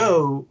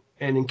go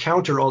and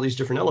encounter all these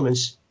different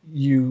elements,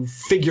 you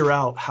figure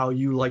out how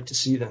you like to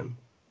see them.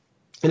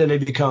 And then they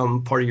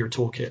become part of your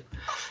toolkit.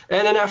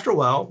 And then after a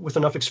while, with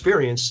enough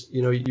experience,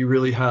 you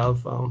really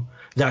have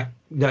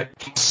that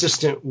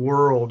consistent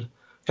world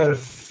kind of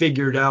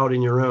figured out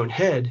in your own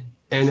head.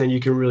 And then you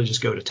can really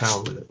just go to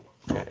town with it.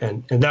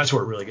 And that's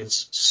where it really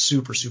gets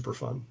super, super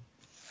fun.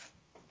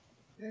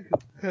 Yeah,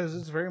 because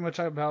it's very much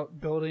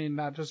about building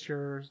not just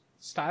your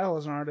style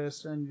as an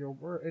artist and your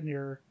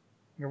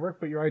work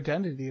but your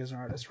identity as an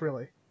artist,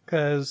 really.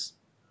 Because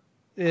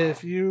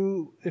if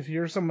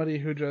you're somebody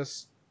who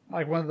just,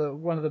 like, one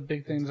of the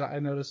big things I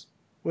noticed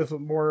with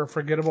more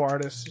forgettable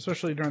artists,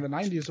 especially during the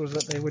 90s, was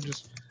that they would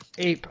just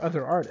ape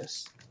other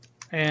artists.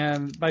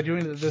 And by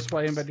doing it this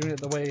way and by doing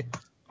it the way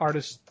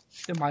artists,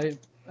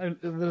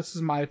 this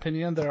is my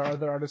opinion, there are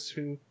other artists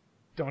who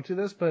don't do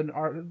this, but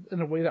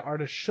in a way that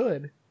artists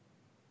should,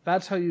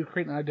 that's how you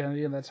create an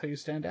identity and that's how you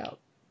stand out.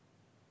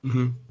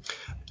 Mm-hmm.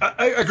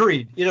 I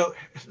agreed.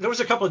 There was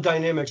a couple of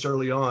dynamics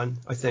early on.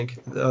 I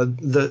think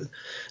the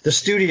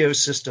studio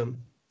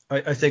system,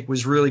 I think,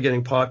 was really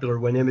getting popular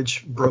when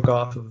Image broke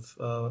off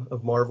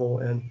of Marvel,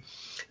 and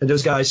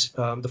those guys,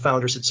 the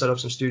founders, had set up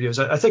some studios.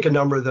 I think a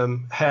number of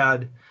them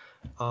had.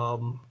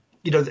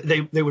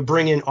 They would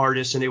bring in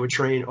artists and they would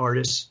train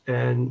artists,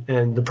 and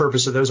the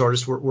purpose of those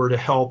artists were to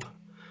help,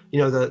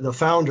 the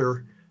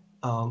founder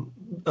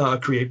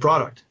create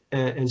product.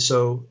 And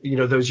so,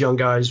 those young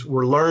guys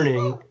were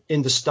learning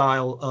in the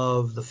style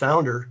of the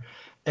founder.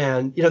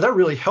 And, that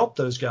really helped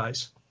those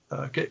guys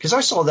because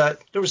I saw that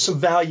there was some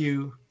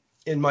value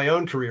in my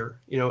own career.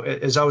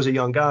 As I was a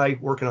young guy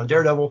working on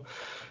Daredevil,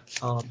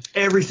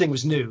 everything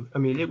was new. I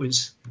mean, it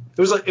was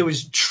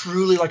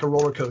truly like a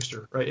roller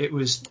coaster, right? It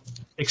was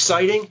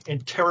exciting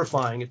and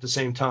terrifying at the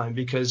same time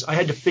because I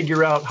had to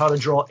figure out how to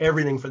draw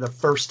everything for the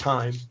first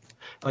time.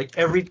 Like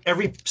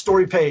every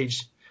story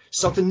page,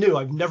 something new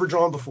I've never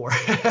drawn before.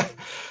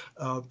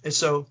 And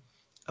so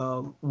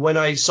when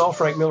I saw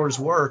Frank Miller's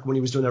work, when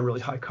he was doing that really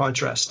high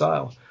contrast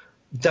style,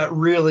 that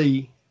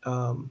really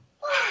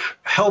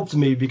helped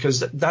me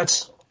because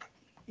that's,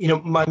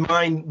 my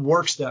mind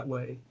works that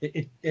way.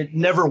 It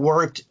never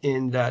worked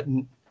in that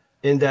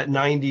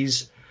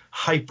 90s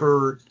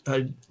hyper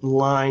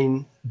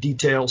line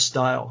detail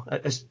style.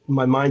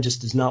 My mind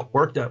just does not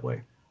work that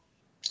way.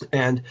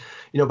 And,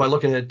 by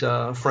looking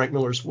at Frank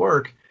Miller's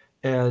work,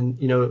 and,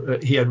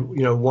 he had,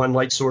 one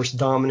light source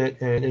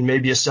dominant and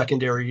maybe a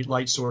secondary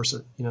light source,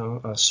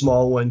 a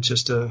small one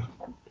just to,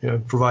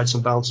 provide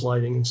some bounce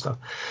lighting and stuff.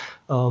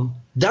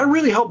 That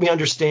really helped me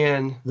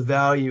understand the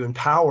value and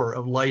power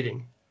of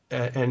lighting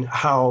and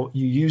how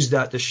you use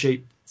that to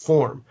shape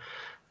form,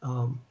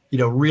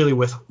 really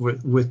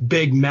with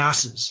big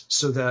masses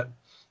so that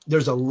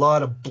there's a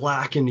lot of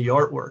black in the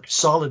artwork,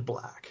 solid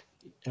black,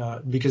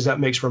 because that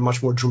makes for a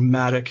much more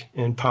dramatic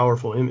and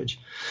powerful image.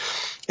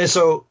 And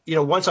so,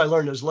 once I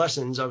learned those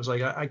lessons, I was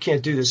like, I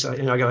can't do this. I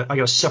got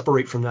to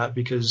separate from that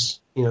because,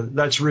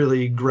 that's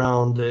really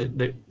ground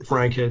that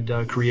Frank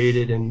had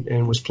created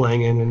and was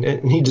playing in,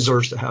 and he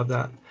deserves to have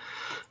that.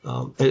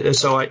 And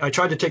so I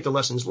tried to take the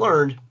lessons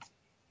learned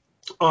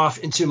off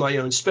into my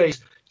own space,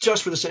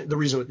 just for the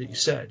reason that you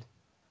said,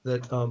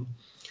 that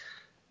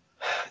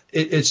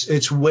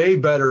it's way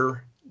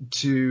better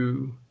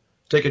to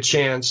take a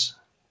chance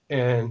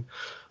and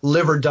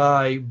live or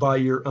die by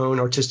your own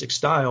artistic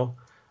style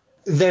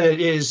than it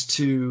is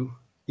to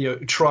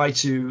try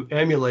to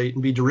emulate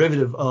and be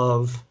derivative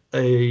of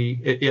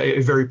a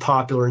very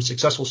popular and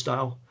successful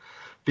style,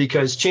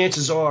 because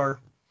chances are,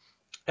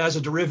 as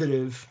a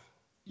derivative,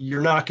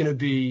 you're not going to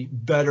be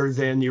better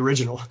than the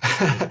original.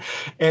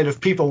 And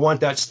if people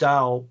want that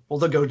style, well,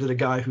 they'll go to the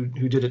guy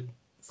who did it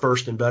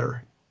first and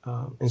better.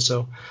 And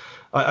so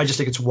I just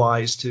think it's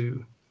wise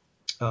to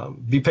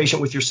be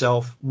patient with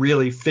yourself,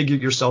 really figure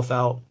yourself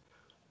out,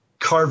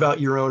 carve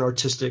out your own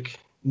artistic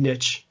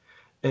niche,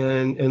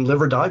 and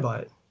live or die by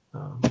it.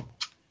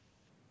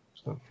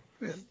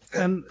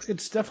 And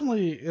it's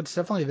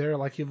definitely there.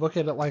 Like, you look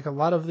at it, like a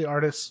lot of the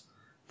artists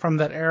from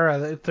that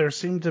era, there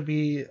seemed to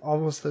be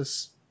almost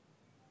this.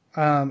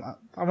 I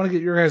want to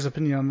get your guys'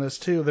 opinion on this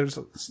too.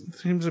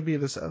 Seems to be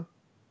this thing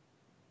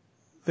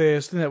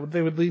that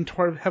they would lean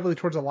heavily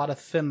towards a lot of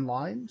thin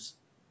lines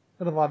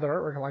in a lot of their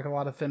artwork, like a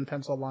lot of thin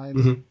pencil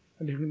lines, mm-hmm.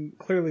 And you can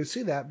clearly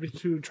see that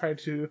to try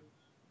to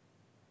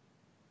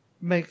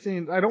make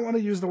things. I don't want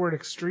to use the word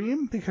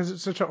extreme because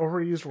it's such an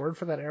overused word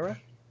for that era,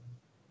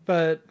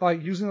 but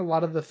like using a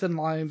lot of the thin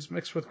lines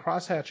mixed with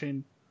cross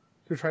hatching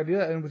to try to do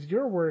that. And with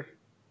your work,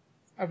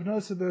 I've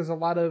noticed that there's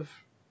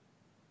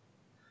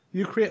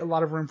you create a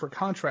lot of room for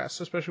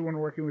contrast, especially when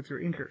working with your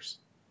inkers.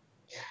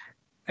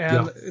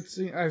 And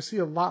I see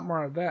a lot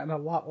more of that and a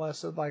lot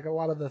less of like a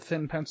lot of the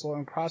thin pencil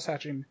and cross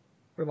hatching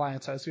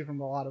reliance I see from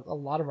a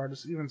lot of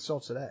artists even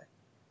still today.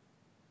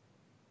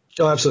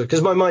 Oh, absolutely.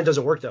 Because my mind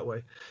doesn't work that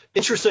way.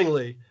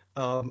 Interestingly,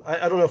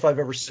 I don't know if I've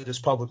ever said this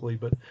publicly,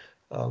 but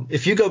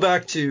if you go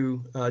back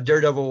to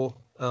Daredevil,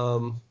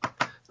 oh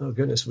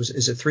goodness,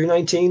 is it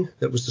 319?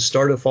 That was the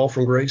start of Fall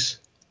from Grace.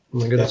 Oh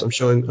my goodness,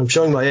 Yeah. I'm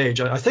showing my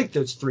age. I think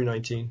that's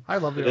 319. I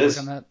love the artwork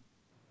on that.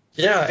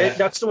 Yeah,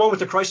 that's the one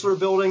with the Chrysler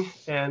building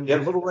and the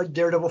little red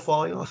Daredevil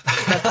falling off.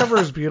 That cover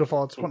is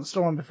beautiful. It's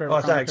still one of my favorite.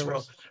 Oh, thanks,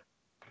 bro.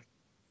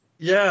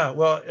 Yeah,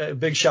 well, a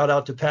big shout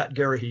out to Pat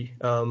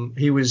Garrahy.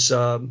 He was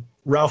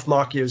Ralph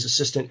Macchio's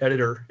assistant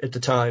editor at the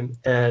time,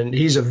 and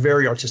he's a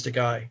very artistic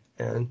guy.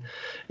 And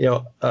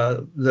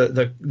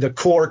the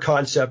core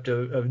concept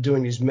of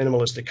doing these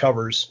minimalistic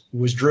covers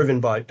was driven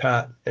by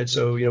Pat. And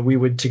so we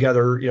would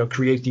together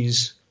create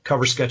these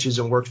cover sketches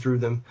and work through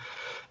them.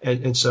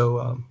 And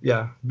so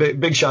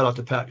big shout out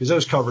to Pat, because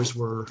those covers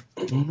were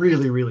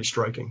really, really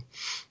striking.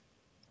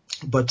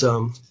 But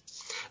in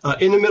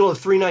the middle of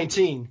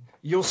 319,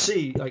 you'll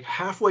see like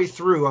halfway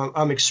through,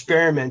 I'm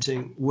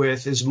experimenting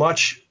with as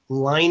much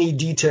liney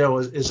detail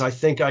as I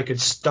think I could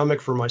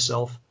stomach for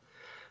myself.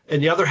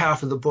 And the other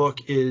half of the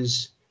book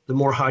is the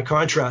more high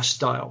contrast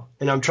style.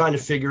 And I'm trying to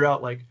figure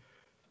out like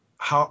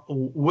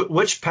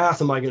which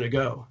path am I going to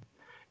go?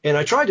 And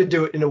I tried to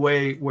do it in a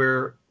way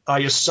where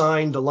I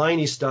assigned the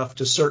liney stuff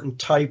to certain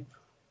type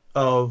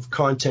of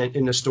content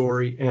in the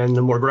story, and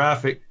the more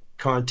graphic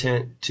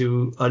content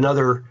to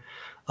another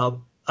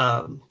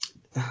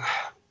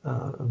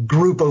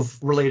group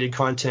of related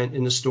content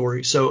in the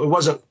story. So it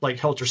wasn't like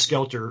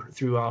helter-skelter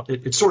throughout.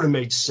 It sort of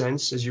made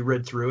sense as you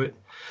read through it.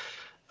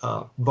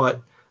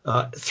 But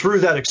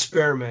through that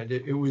experiment,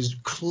 it was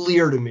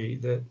clear to me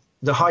that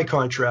the high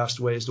contrast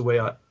way is the way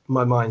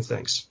my mind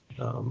thinks.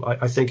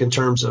 I think in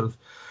terms of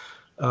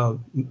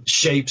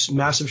shapes,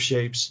 massive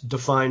shapes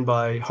defined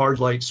by hard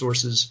light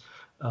sources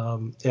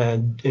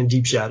and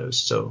deep shadows.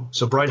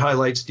 So bright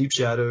highlights, deep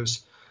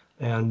shadows,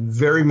 and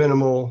very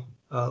minimal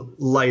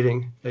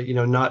lighting.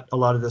 Not a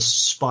lot of this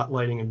spot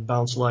lighting and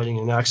bounce lighting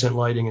and accent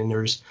lighting. And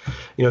there's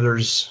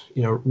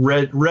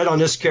red on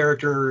this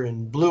character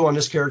and blue on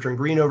this character and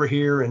green over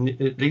here,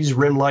 and these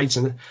rim lights.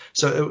 And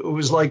so it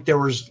was like there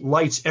was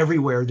lights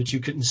everywhere that you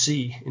couldn't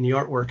see in the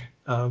artwork.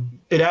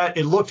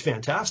 It looked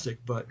fantastic,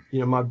 but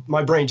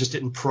my brain just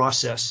didn't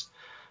process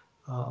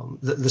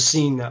the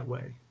scene that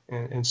way,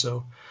 and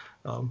so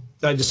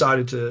I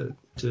decided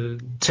to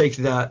take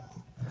that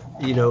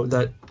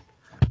that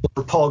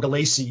Paul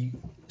Galassi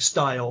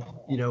style,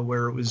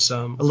 where it was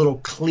a little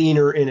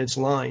cleaner in its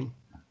line.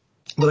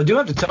 But I do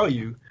have to tell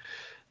you,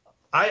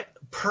 I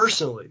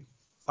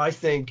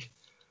think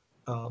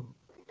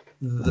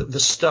the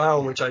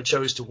style in which I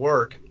chose to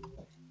work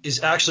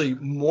is actually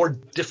more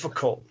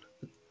difficult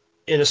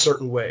in a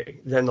certain way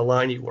than the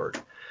liney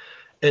work.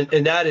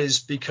 And that is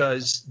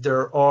because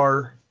there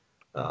are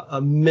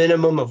a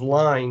minimum of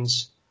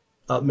lines.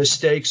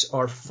 Mistakes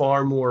are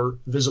far more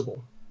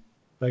visible.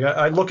 Like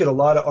I look at a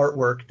lot of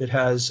artwork that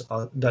has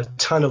that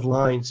ton of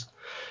lines,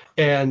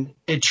 and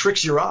it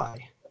tricks your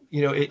eye.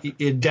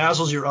 It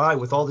dazzles your eye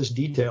with all this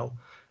detail.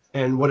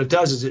 And what it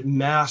does is it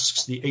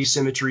masks the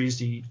asymmetries,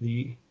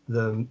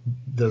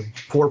 the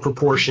poor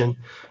proportion,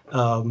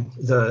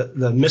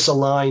 the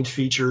misaligned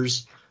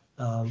features,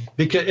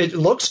 because it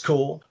looks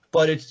cool,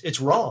 but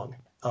it's wrong.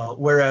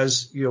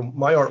 Whereas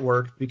my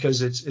artwork,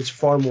 because it's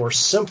far more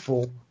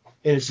simple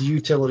in its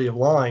utility of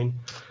line,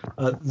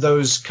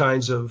 those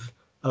kinds of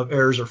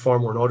errors are far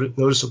more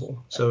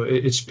noticeable. So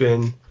it's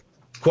been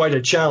quite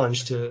a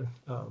challenge to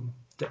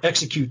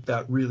execute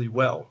that really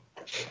well.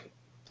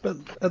 But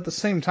at the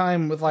same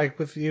time,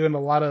 with you and a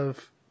lot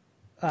of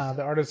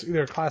the artists,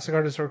 either classic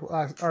artists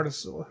or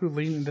artists who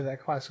lean into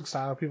that classic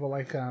style, people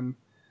like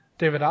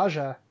David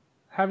Aja,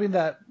 having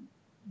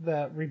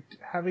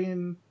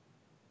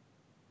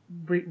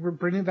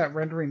bringing that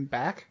rendering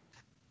back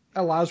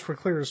allows for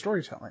clearer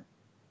storytelling.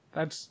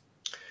 That's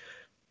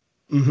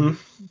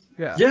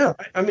yeah.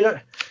 I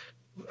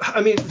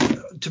mean,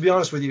 to be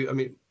honest with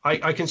you,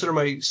 I consider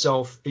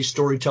myself a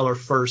storyteller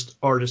first,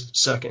 artist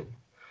second.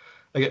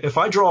 Like if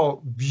I draw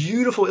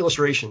beautiful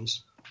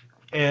illustrations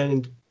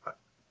and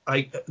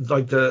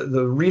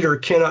the reader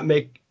cannot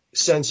make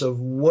sense of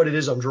what it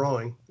is I'm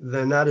drawing,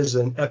 then that is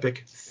an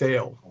epic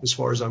fail as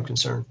far as I'm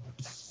concerned.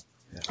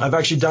 Yeah. I've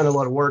actually done a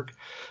lot of work,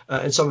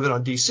 and some of it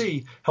on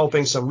DC,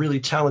 helping some really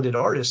talented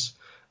artists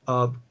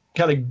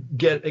kind of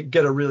get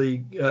a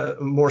really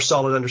more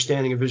solid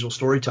understanding of visual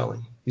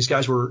storytelling. These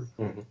guys were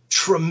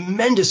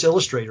tremendous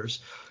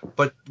illustrators,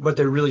 but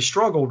they really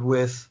struggled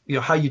with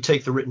how you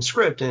take the written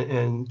script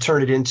and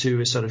turn it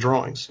into a set of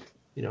drawings.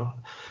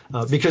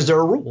 Because there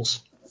are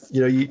rules.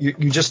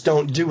 You just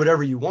don't do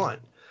whatever you want.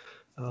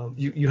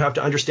 You have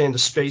to understand the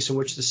space in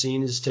which the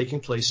scene is taking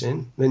place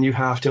in. Then you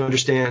have to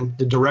understand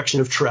the direction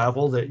of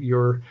travel that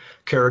your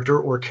character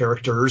or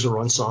characters or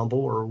ensemble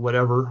or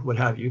whatever, what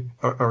have you,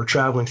 are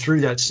traveling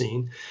through that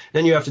scene.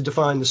 Then you have to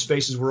define the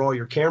spaces where all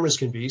your cameras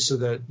can be so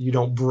that you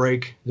don't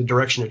break the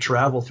direction of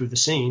travel through the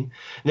scene.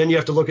 And then you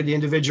have to look at the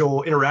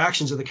individual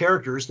interactions of the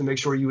characters to make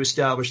sure you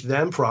establish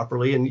them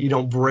properly and you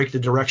don't break the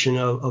direction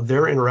of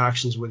their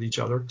interactions with each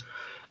other.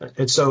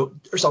 And so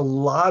there's a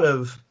lot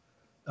of,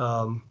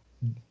 I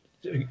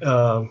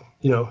don't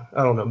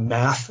know,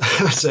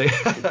 math, let's say.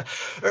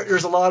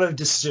 There's a lot of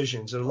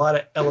decisions and a lot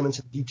of elements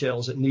and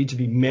details that need to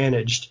be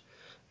managed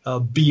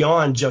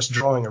beyond just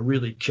drawing a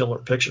really killer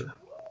picture.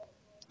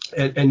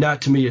 And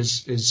that to me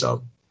is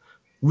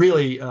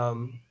really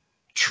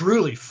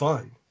truly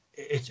fun.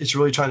 It's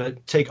really trying to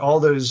take all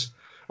those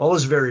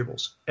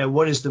variables and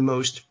what is the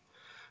most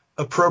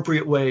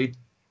appropriate way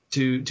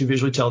to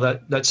visually tell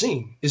that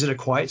scene. Is it a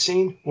quiet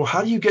scene? Well,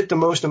 how do you get the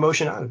most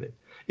emotion out of it?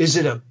 Is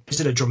it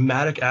a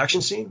dramatic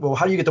action scene? Well,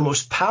 how do you get the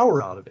most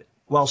power out of it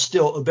while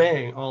still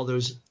obeying all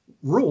those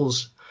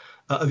rules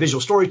of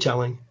visual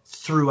storytelling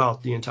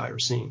throughout the entire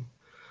scene?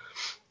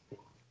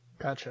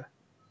 Gotcha.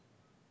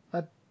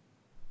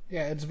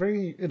 It's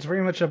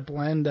very much a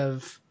blend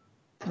of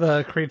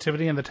the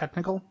creativity and the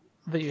technical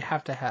that you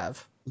have to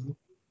have.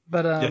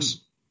 But yes.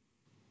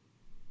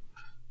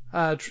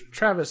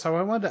 Travis, I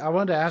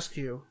wanted to ask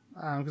you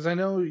because I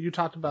know you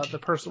talked about the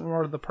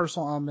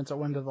personal elements that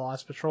went into the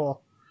Last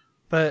Patrol,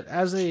 but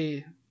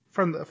like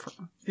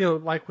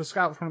with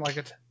Scott from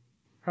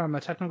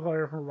a technical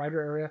area, from a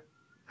writer area,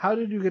 how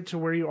did you get to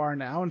where you are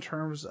now in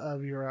terms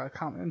of your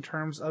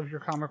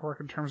comic work,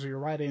 in terms of your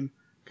writing?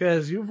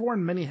 Because you've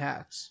worn many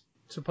hats,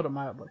 to put it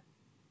mildly.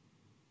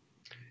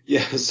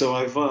 Yeah, so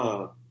I've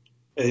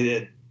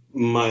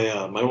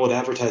my old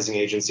advertising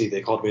agency,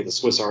 they called me the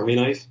Swiss Army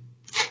knife.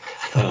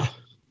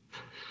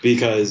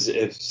 Because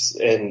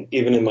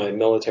even in my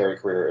military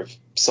career, if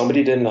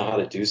somebody didn't know how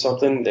to do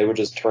something, they would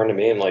just turn to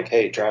me and like,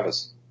 hey,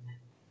 Travis,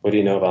 what do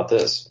you know about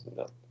this?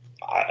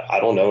 I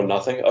don't know,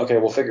 nothing. Okay,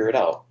 we'll figure it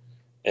out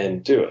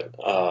and do it.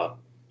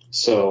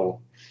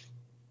 So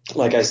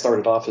like I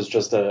started off as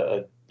just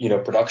a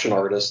production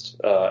artist,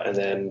 and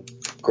then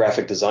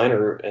graphic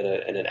designer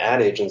in an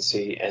ad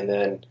agency. And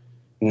then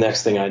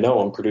next thing I know,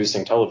 I'm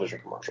producing television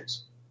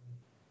commercials.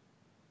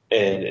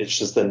 And it's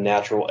just the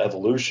natural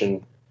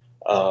evolution.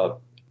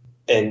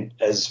 And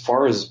as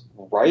far as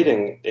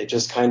writing, it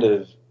just kind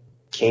of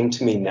came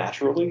to me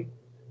naturally.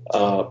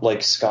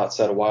 Like Scott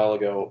said a while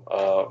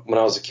ago, when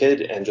I was a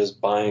kid and just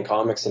buying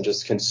comics and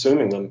just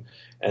consuming them.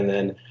 And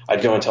then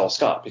I'd go and tell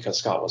Scott because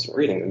Scott wasn't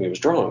reading them. He was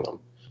drawing them.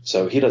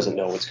 So he doesn't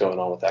know what's going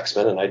on with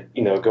X-Men. And I'd,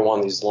 go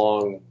on these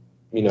long,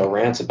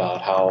 rants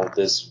about how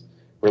this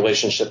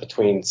relationship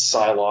between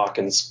Psylocke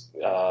and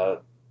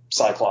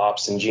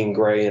Cyclops and Jean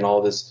Grey and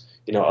all this,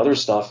 other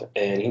stuff.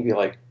 And he'd be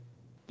like,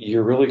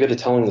 you're really good at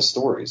telling the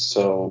stories.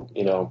 So,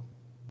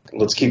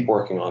 let's keep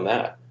working on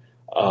that.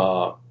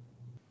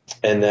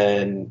 And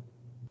then,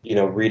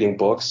 reading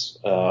books.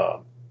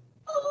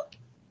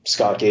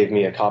 Scott gave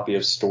me a copy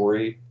of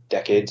Story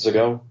decades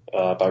ago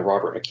by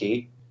Robert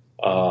McKee.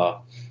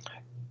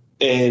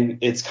 And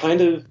it's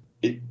kind of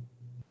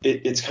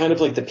it's kind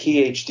of like the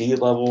PhD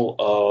level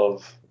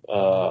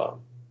of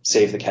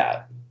Save the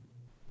Cat,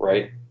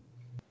 right?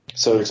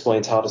 So it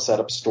explains how to set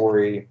up a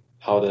story,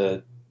 how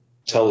to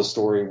tell a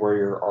story, where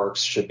your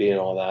arcs should be, and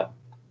all that.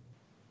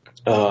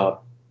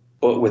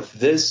 But with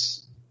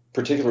this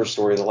particular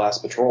story, The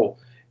Last Patrol,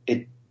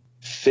 it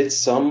fits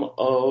some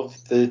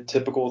of the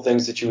typical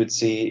things that you would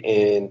see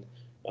in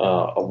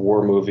a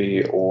war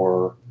movie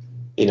or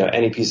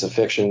any piece of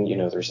fiction.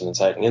 There's an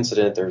inciting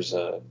incident, there's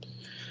a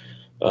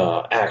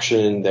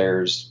action,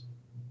 there's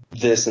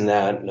this and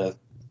that, and a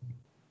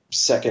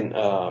second,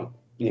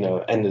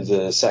 end of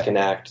the second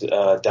act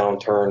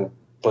downturn.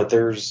 But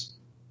there's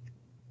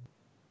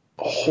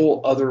a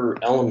whole other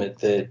element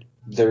that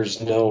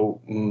there's no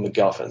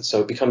MacGuffin.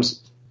 So it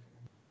becomes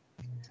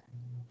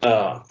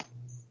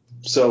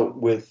so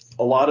with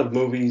a lot of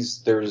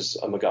movies, there's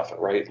a MacGuffin,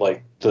 right?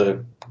 Like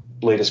the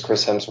latest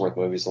Chris Hemsworth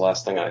movies, the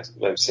last thing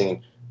I've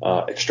seen,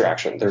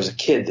 Extraction. There's a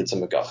kid that's a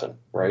MacGuffin,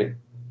 right?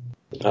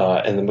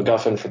 And the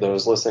MacGuffin, for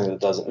those listening that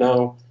doesn't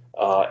know,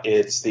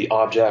 it's the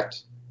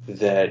object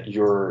that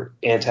your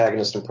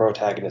antagonist and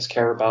protagonist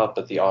care about,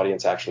 but the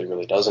audience actually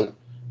really doesn't.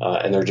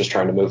 And they're just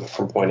trying to move it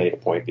from point A to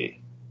point B,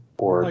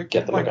 or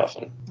get the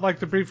MacGuffin. Like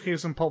the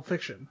briefcase in Pulp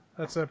Fiction.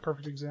 That's a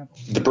perfect example.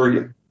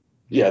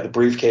 The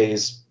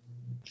briefcase,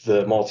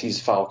 the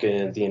Maltese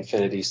Falcon, the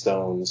Infinity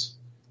Stones.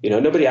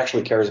 Nobody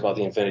actually cares about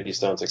the Infinity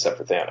Stones except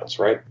for Thanos,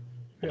 right?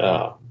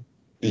 Yeah.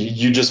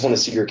 You just want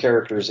to see your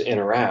characters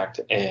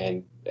interact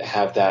and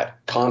have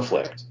that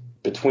conflict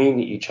between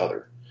each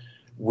other.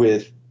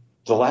 With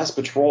The Last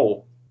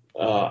Patrol,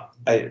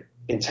 I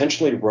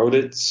intentionally wrote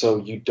it so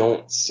you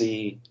don't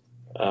see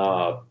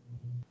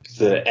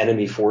the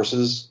enemy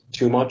forces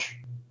too much,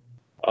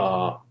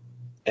 and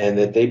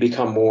that they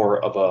become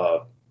more of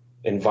a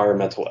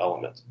environmental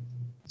element.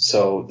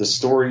 So the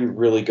story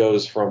really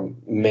goes from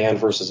man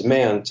versus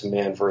man to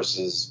man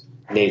versus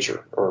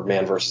nature, or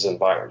man versus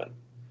environment.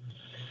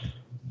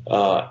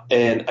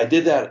 And I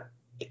did that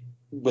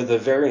with a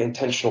very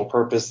intentional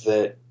purpose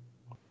that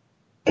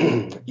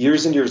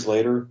years and years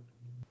later,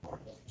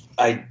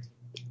 I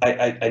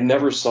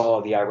never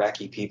saw the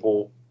Iraqi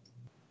people,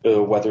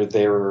 whether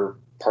they were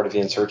part of the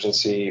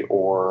insurgency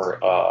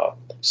or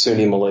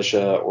Sunni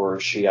militia or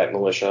Shiite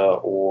militia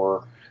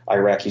or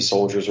Iraqi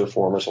soldiers or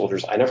former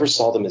soldiers. I never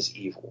saw them as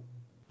evil.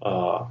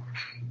 Uh,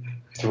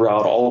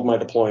 Throughout all of my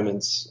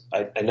deployments,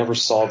 I never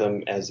saw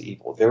them as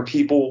evil. They're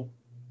people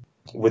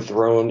with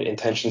their own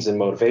intentions and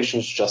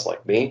motivations, just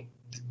like me.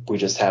 We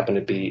just happen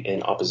to be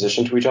in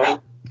opposition to each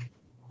other.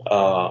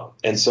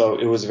 And so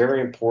it was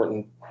very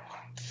important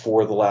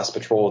for the last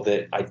patrol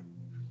that I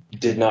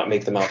did not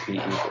make them out to be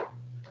evil.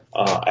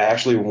 I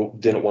actually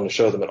didn't want to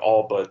show them at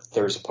all, but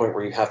there's a point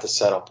where you have to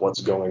set up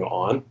what's going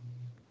on,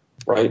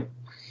 right?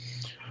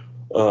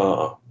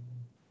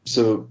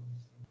 So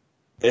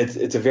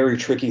it's a very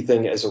tricky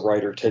thing as a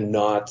writer to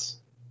not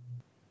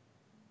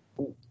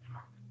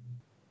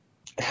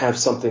have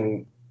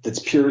something that's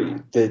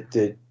pure,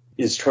 that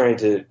is trying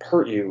to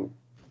hurt you,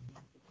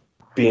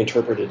 be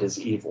interpreted as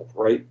evil,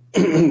 right?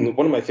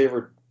 One of my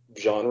favorite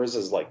genres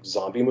is like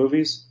zombie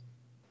movies,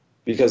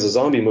 because a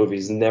zombie movie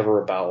is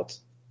never about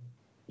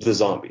the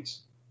zombies.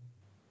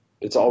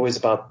 It's always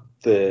about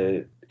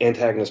the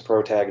antagonist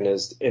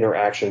protagonist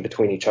interaction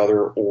between each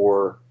other,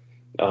 or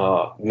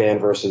man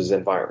versus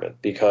environment,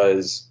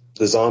 because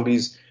the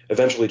zombies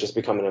eventually just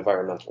become an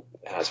environmental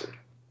hazard,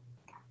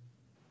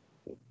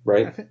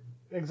 right?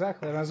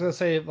 Exactly. And I was going to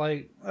say,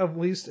 like, at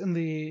least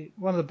in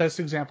one of the best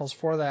examples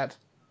for that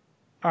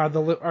are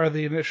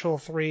the initial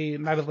 3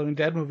 Night of the Living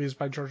Dead movies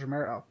by George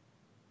Romero,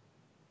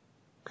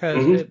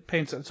 because it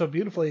paints it so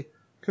beautifully.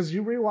 Because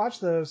you rewatch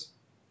those,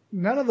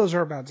 none of those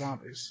are about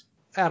zombies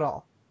at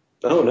all.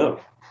 Oh no.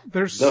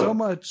 There's so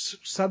much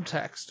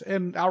subtext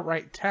and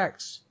outright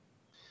text.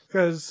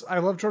 Because I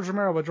love George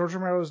Romero, but George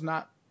Romero is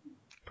not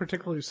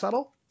particularly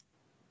subtle.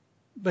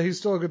 But he's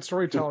still a good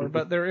storyteller.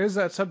 But there is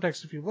that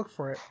subtext if you look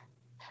for it.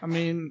 I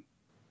mean,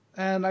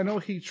 and I know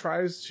he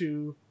tries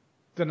to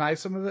deny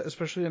some of it,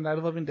 especially in Night of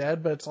the Living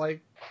Dead, but it's like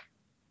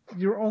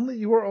you were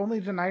only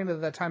denying it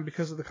at that time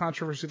because of the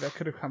controversy that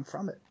could have come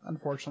from it,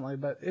 unfortunately.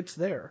 But it's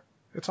there.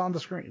 It's on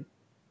the screen.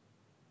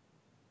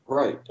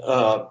 Right.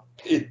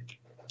 The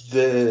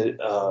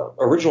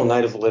original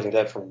Night of the Living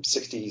Dead from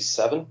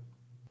 1967?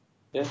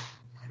 Yeah.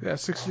 Yeah,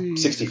 64?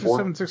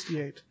 67,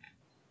 68.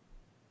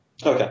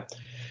 Okay.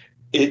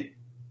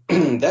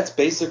 That's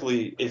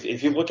basically,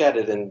 if you look at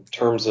it in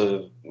terms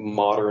of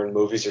modern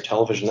movies or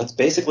television, that's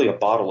basically a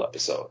bottle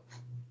episode.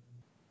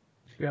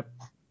 Yep.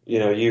 You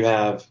know, you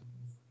have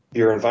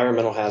your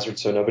environmental hazard,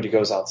 so nobody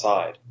goes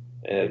outside,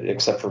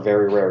 except for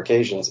very rare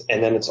occasions,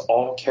 and then it's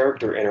all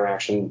character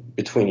interaction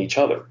between each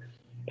other.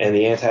 And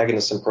the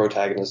antagonists and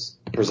protagonists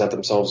present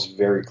themselves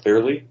very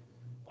clearly.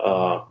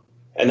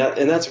 And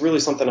that's really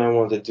something I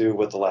wanted to do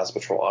with The Last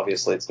Patrol.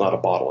 Obviously, it's not a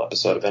bottle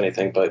episode of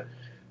anything, but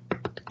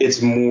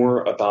it's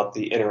more about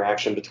the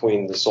interaction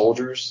between the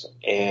soldiers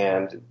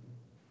and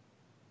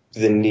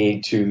the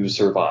need to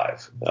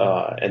survive,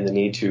 and the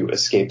need to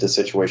escape the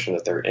situation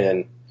that they're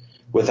in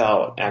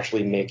without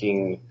actually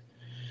making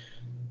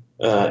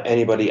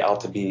anybody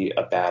out to be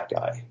a bad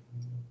guy,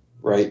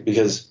 right?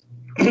 Because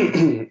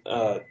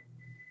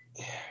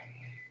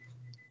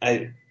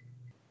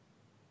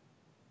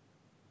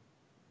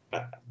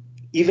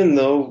even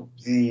though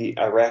the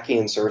Iraqi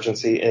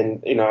insurgency,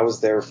 and, you know, I was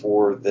there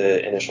for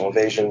the initial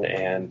invasion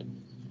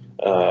and,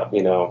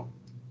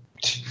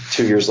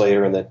 2 years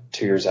later and then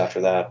 2 years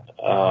after that,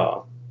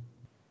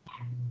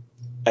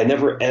 I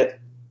never,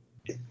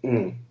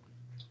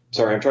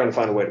 sorry, I'm trying to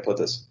find a way to put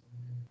this.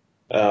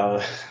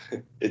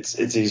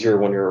 It's easier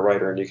when you're a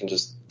writer and you can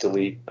just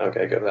delete.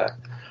 Okay, go back.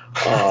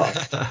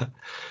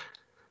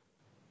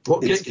 Well,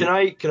 can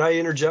I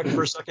interject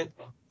for a second?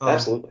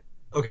 Absolutely.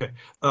 Okay.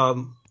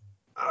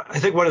 I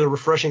think one of the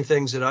refreshing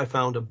things that I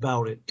found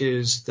about it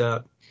is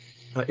that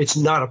it's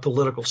not a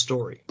political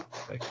story.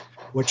 Okay?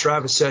 What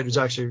Travis said was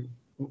actually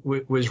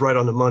was right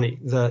on the money,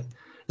 that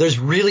there's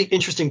really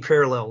interesting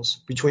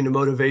parallels between the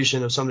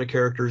motivation of some of the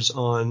characters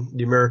on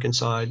the American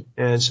side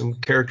and some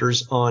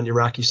characters on the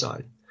Iraqi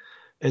side.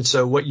 And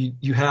so what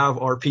you have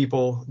are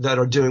people that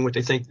are doing what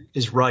they think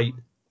is right,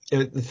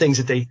 the things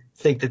that they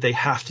think that they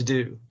have to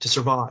do to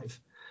survive.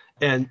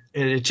 And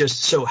it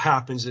just so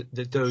happens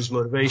that those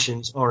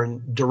motivations are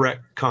in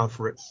direct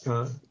conflict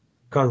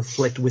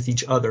with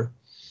each other.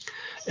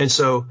 And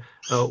so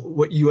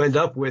what you end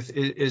up with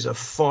is a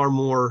far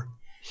more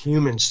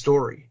human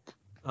story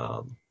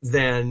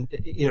than,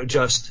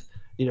 just,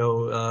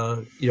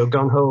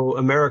 gung ho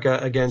America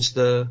against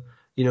the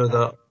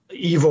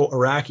evil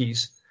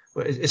Iraqis.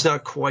 It's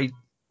not quite,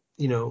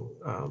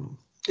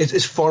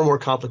 it's far more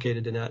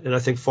complicated than that. And I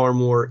think far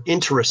more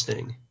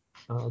interesting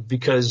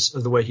because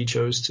of the way he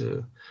chose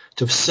to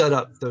set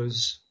up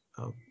those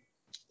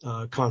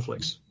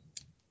conflicts.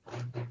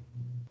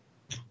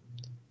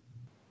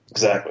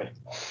 Exactly.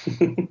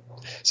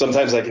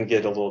 Sometimes I can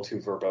get a little too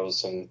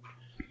verbose and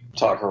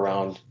talk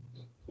around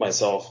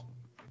myself.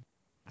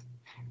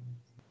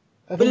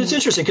 But it's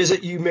interesting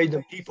because you made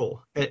them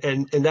people,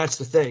 and that's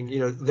the thing.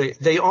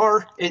 They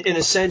are in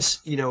a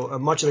sense.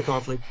 Much of the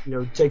conflict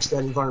takes that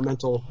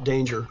environmental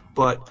danger,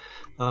 but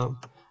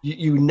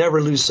you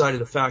never lose sight of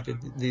the fact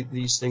that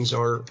these things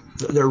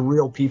they're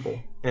real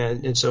people,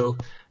 and so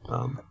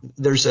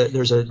there's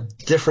a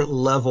different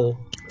level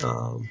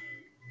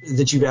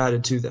that you've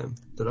added to them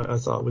that I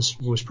thought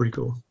was pretty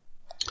cool.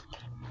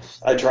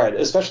 I tried,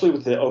 especially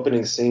with the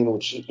opening scene,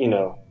 which,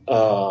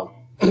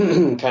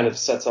 kind of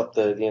sets up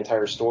the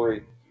entire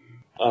story.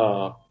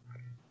 A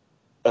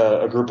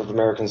group of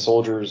American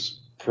soldiers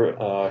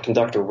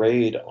conduct a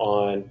raid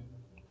on.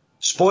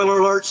 Spoiler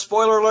alert!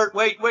 Spoiler alert!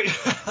 Wait.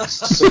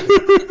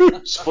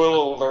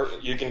 Spoiler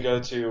alert! You can go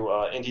to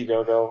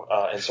Indiegogo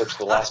and search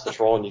The Last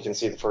Patrol, and you can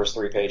see the first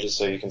 3 pages,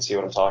 so you can see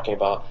what I'm talking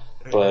about.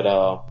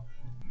 But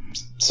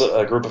so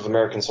a group of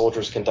American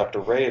soldiers conduct a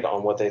raid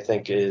on what they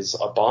think is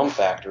a bomb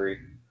factory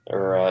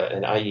or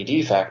an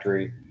IED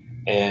factory,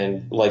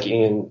 and like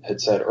Ian had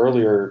said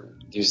earlier,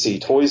 you see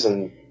toys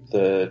in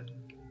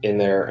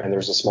there, and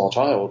there's a small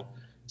child.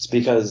 It's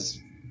because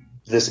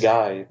this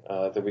guy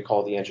that we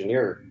call the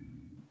engineer,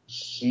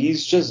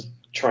 he's just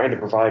trying to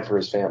provide for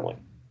his family.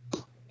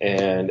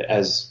 And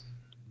as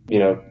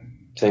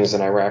things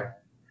in Iraq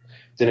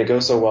didn't go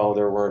so well,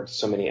 there weren't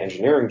so many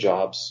engineering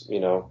jobs.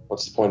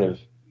 What's the point of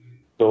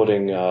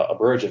building a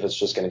bridge if it's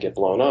just going to get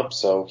blown up?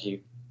 So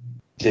he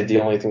did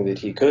the only thing that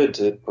he could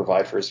to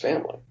provide for his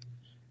family.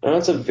 And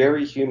that's a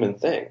very human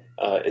thing.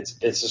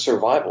 It's a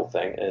survival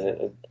thing,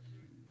 and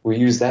we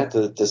use that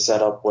to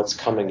set up what's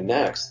coming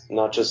next,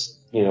 not just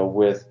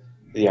with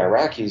the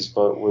Iraqis,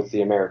 but with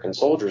the American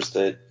soldiers,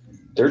 that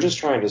they're just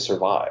trying to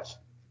survive.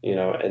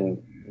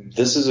 And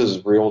this is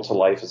as real to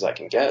life as I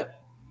can get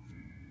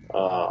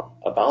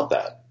about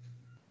that.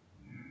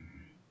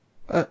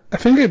 I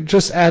think it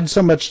just adds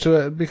so much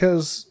to it,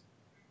 because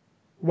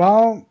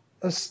while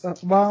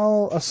Assault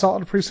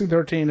on Precinct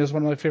 13 is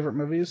one of my favorite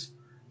movies,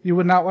 you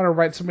would not want to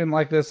write something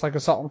like this, like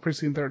Assault on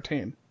Precinct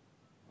 13,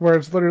 where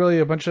it's literally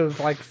a bunch of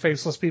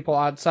faceless people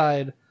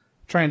outside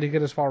trying to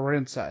get us while we're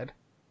inside.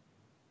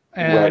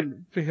 And right.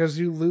 Because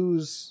you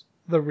lose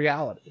the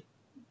reality,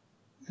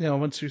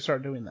 once you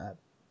start doing that.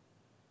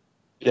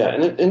 Yeah,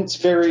 and it's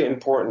very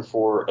important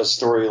for a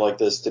story like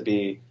this to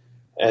be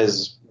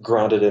as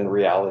grounded in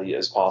reality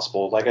as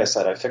possible. Like I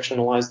said, I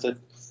fictionalized it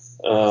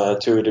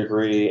to a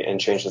degree and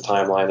changed the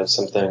timeline of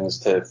some things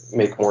to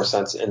make more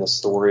sense in the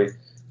story.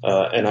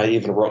 And I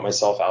even wrote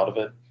myself out of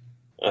it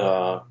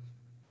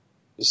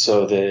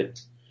so that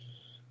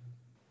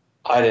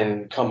I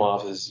didn't come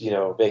off as,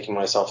 making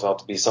myself out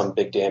to be some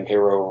big damn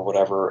hero or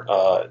whatever.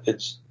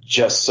 It's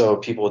just so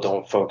people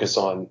don't focus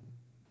on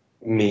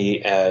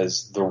me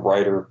as the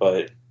writer,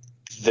 but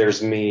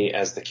there's me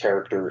as the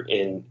character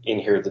in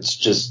here that's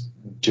just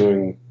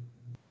doing,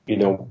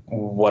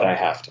 what I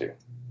have to.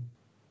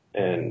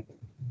 And,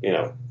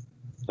 a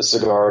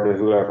cigar to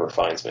whoever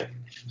finds me.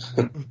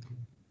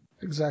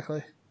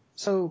 Exactly.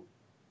 So,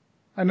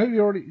 I know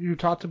you've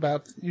talked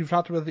about the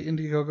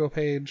Indiegogo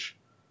page.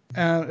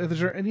 Is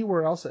there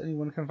anywhere else that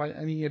anyone can find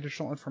any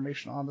additional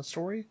information on the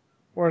story?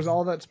 Or is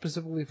all that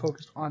specifically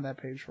focused on that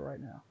page for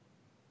right now?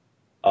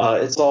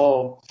 It's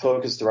all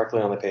focused directly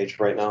on the page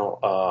right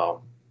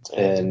now.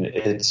 And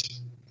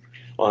it's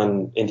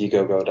on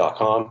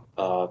Indiegogo.com.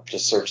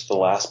 Just search The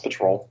Last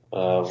Patrol.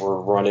 We're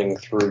running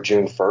through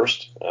June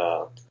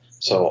 1st.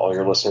 So all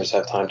your listeners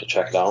have time to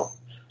check it out.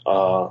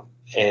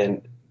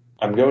 And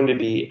I'm going to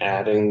be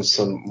adding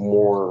some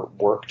more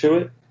work to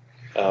it,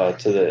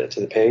 to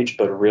the page,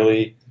 but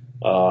really,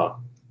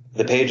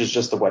 the page is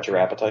just to whet your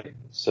appetite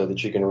so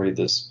that you can read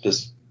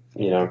this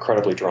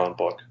incredibly drawn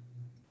book.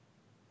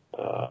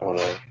 I want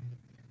to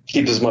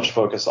keep as much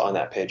focus on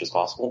that page as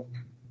possible.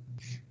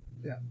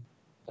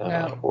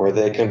 Yeah. Or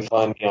they can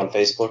find me on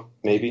Facebook,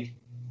 maybe.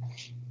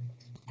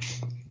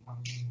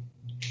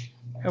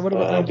 And what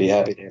about I'd be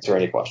happy to answer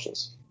any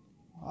questions.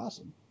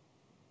 Awesome.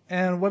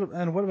 And what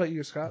about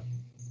you, Scott?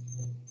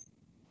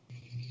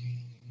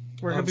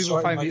 Where can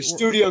people find my you?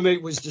 Studio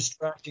mate was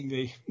distracting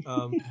me.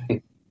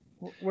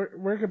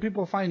 Where can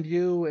people find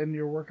you and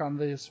your work on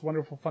this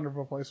wonderful,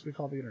 wonderful place we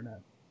call the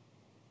internet?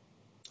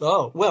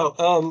 Oh, well,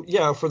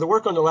 for the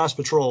work on The Last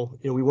Patrol,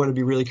 we want to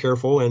be really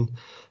careful and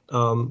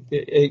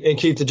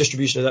keep the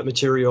distribution of that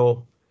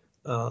material,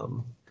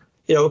 kind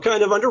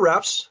of under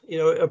wraps,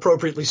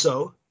 appropriately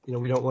so.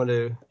 We don't want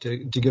to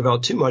give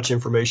out too much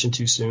information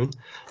too soon.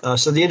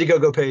 So the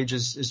Indiegogo page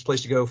is the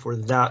place to go for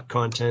that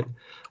content.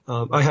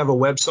 I have a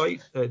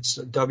website. It's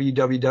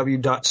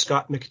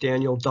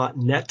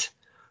www.scottmcdaniel.net.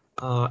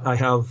 I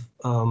have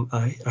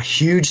a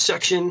huge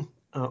section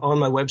on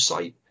my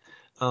website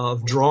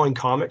of drawing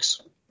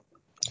comics.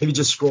 If you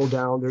just scroll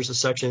down, there's a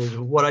section of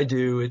what I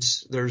do.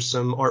 There's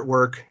some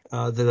artwork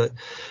that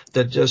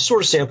just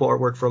sort of sample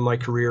artwork from my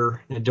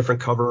career,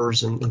 different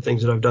covers and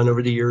things that I've done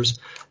over the years.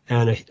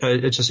 And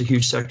it's just a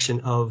huge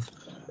section of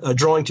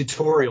drawing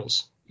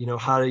tutorials.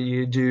 How do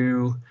you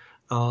do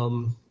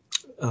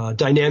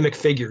dynamic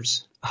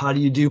figures? How do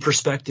you do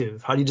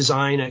perspective? How do you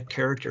design a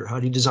character? How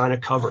do you design a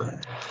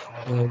cover?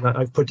 And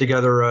I've put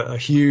together a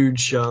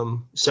huge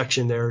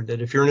section there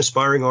that if you're an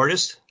aspiring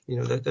artist,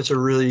 that's a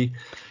really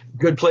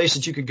good place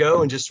that you could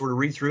go and just sort of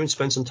read through and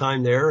spend some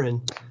time there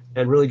and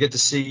really get to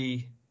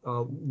see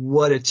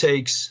what it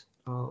takes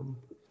from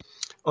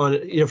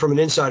an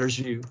insider's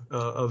view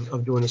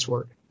of doing this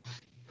work.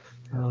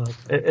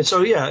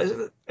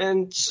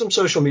 And some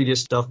social media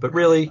stuff, but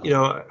really,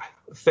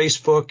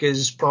 Facebook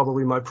is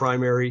probably my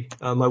primary.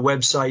 My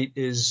website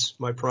is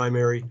my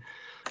primary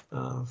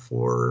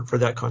for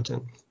that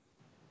content.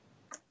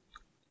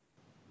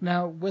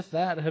 Now, with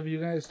that, have you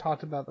guys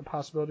talked about the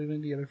possibility of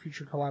any other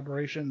future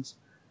collaborations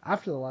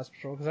after The Last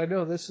Patrol? Because I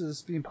know this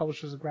is being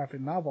published as a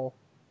graphic novel.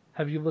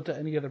 Have you looked at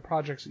any other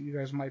projects that you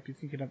guys might be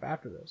thinking of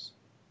after this?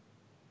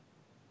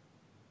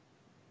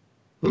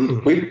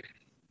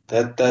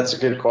 That's a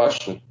good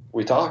question.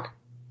 We talk.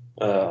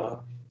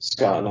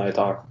 Scott and I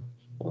talk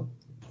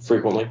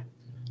frequently.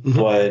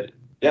 But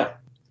yeah,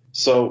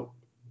 so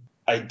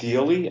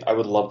ideally, I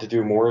would love to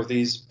do more of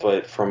these,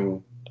 but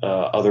from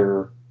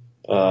other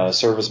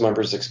service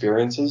members'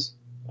 experiences.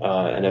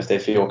 And if they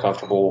feel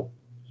comfortable,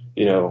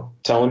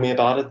 telling me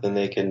about it, then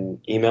they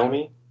can email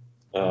me.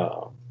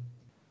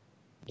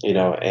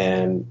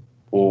 And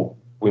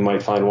we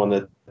might find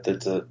one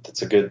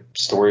that's a good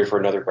story for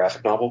another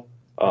graphic novel.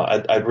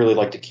 I'd really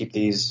like to keep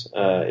these,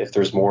 if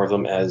there's more of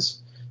them, as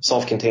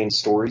self-contained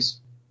stories.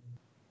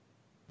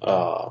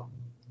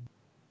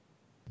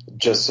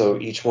 Just so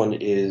each one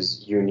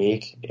is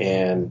unique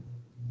and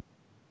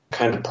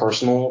kind of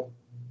personal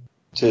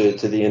to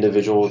the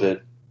individual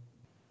that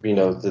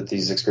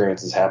these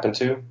experiences happen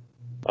to.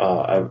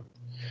 I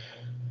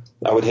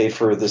would hate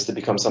for this to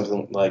become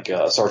something like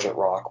Sergeant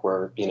Rock,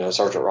 where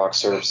Sergeant Rock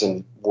serves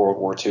in World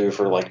War II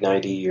for like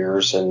 90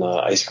 years, and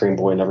Ice Cream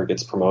Boy never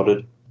gets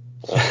promoted.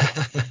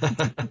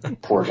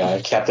 Poor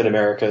guy. Captain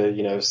America,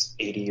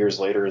 80 years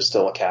later is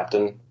still a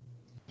captain.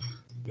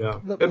 Yeah,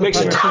 it makes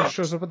it tough.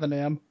 Shows up with the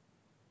NAM.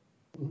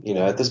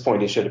 At this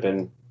point, he should have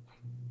been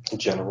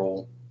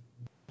General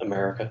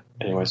America.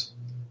 Anyways.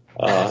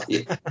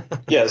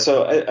 Yeah,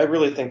 so I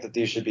really think that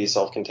these should be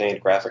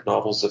self-contained graphic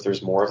novels if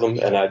there's more of them,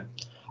 and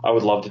I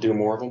would love to do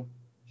more of them.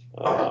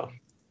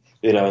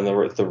 And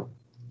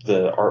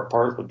the art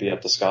part would be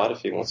up to Scott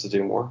if he wants to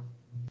do more.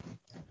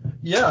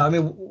 Yeah, I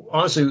mean,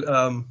 honestly,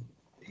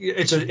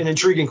 it's an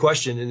intriguing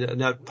question,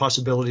 and that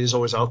possibility is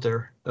always out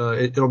there.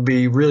 It'll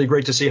be really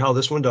great to see how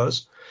this one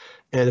does.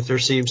 And if there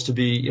seems to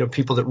be,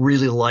 people that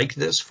really like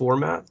this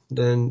format,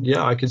 then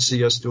yeah, I could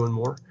see us doing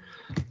more.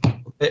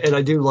 And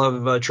I do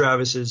love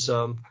Travis's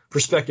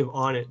perspective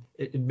on it.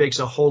 It makes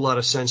a whole lot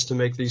of sense to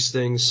make these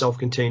things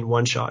self-contained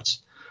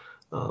one-shots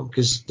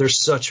because they're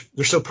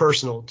so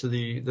personal to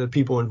the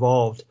people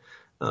involved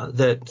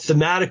that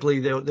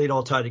thematically they'd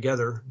all tie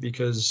together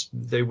because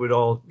they would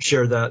all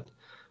share that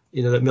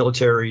that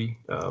military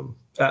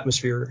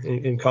atmosphere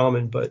in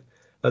common. But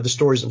the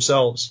stories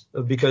themselves,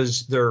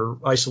 because they're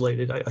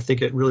isolated, I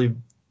think it really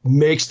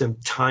makes them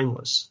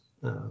timeless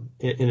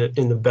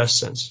in the best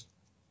sense.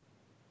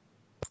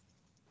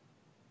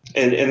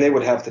 And they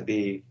would have to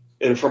be,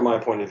 and from my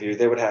point of view,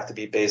 they would have to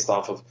be based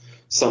off of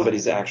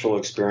somebody's actual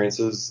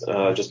experiences,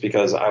 just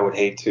because I would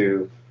hate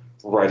to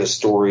write a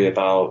story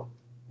about,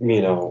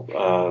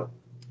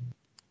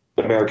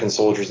 American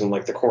soldiers in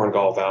like the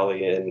Korengal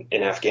Valley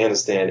in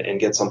Afghanistan and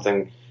get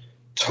something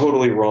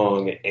totally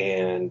wrong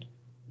and,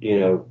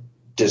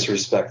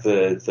 disrespect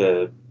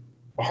the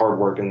hard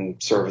work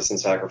and service and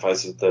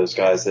sacrifice of those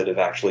guys that have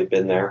actually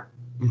been there.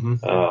 Mm-hmm.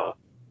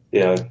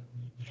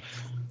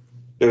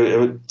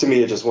 To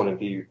me, it just wouldn't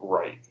be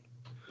right,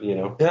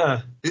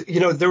 Yeah.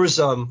 There was,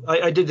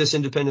 I did this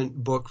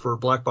independent book for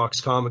Black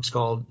Box Comics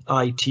called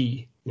IT.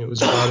 It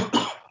was about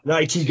an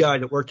IT guy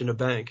that worked in a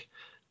bank.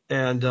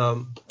 And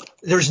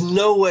there's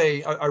no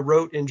way I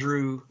wrote and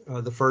drew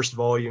the first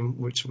volume,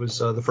 which was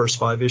the first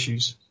 5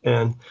 issues.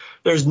 And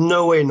there's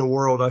no way in the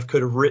world I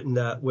could have written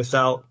that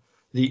without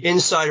the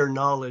insider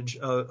knowledge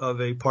of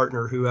a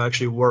partner who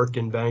actually worked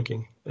in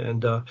banking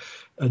and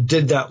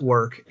did that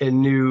work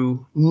and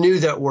knew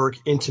that work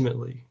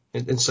intimately.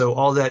 And so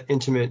all that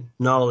intimate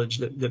knowledge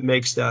that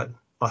makes that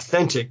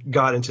authentic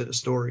got into the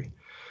story.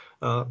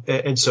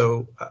 And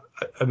so,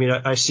 I mean,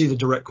 I see the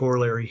direct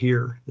corollary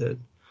here that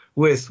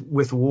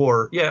with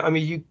war. Yeah, I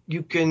mean,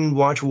 you can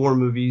watch war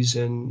movies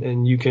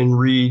and you can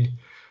read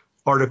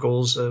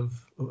articles of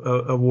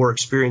war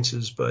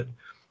experiences, but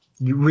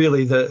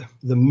really the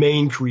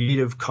main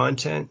creative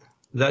content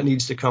that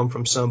needs to come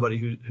from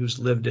somebody who's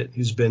lived it,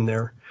 who's been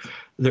there.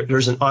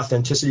 There's an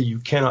authenticity you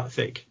cannot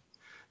fake.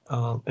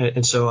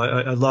 And so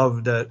I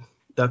love that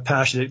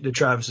passion that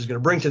Travis is going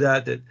to bring to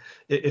that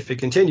if it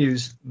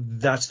continues,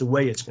 that's the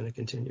way it's going to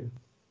continue.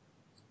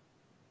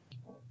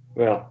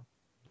 Well,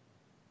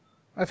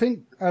 I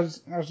think I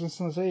was just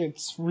going to say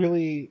it's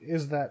really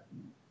is that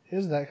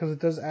because it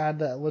does add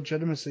that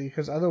legitimacy,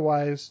 because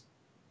otherwise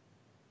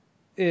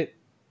it,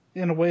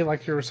 in a way,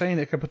 like you were saying,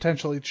 it could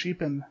potentially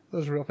cheapen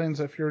those real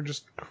things if you're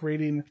just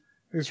creating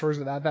these stories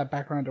that add that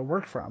background to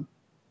work from.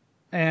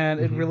 And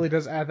it really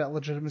does add that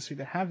legitimacy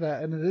to have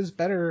that, and it is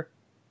better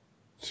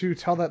to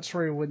tell that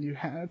story when you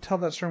have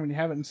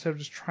it instead of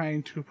just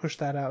trying to push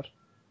that out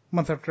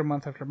month after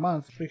month after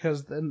month,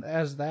 because then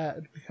as that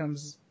it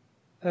becomes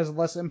has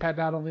less impact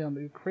not only on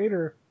the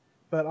creator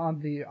but on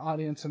the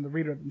audience and the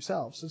reader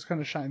themselves. It's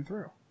going to shine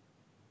through.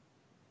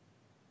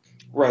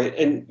 Right,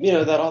 and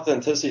that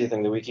authenticity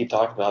thing that we keep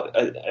talking about,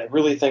 I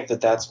really think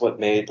that's what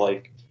made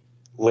like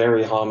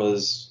Larry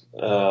Hama's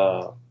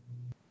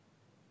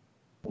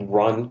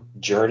run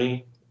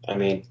journey. I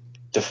mean,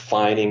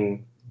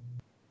 defining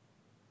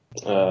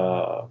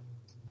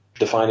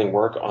defining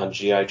work on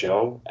G.I.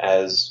 Joe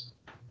as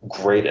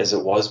great as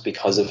it was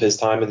because of his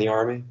time in the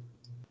Army,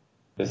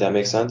 if that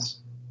makes sense.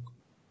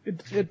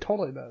 It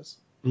totally does.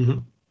 Mm-hmm.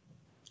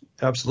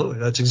 Absolutely.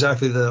 That's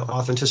exactly the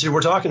authenticity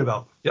we're talking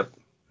about. Yep.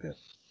 Yeah.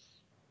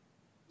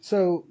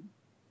 So,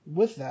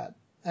 with that,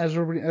 as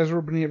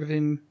we're bringing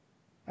everything,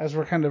 as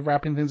we're kind of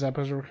wrapping things up,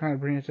 as we're kind of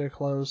bringing it to a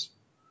close,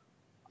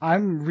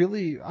 I'm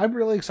really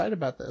excited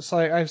about this.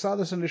 Like, I saw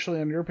this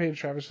initially on your page,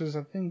 Travis, because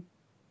I think,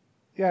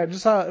 I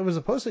just saw it was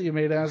a post that you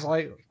made, and I was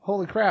like,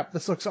 holy crap,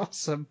 this looks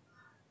awesome.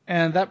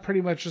 And that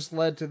pretty much just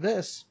led to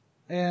this.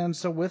 And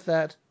so with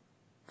that,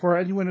 for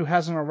anyone who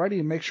hasn't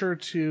already, make sure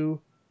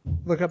to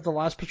look up The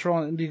Last Patrol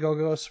on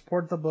Indiegogo,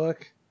 support the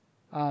book,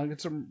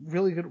 get some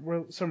really good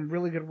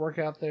work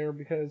out there,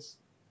 because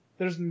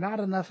there's not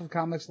enough of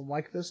comics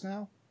like this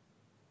now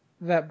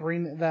that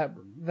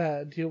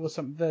deal with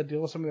something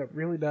that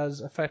really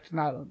does affect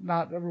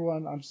not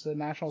everyone on just a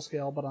national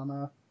scale, but on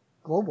a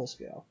global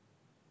scale.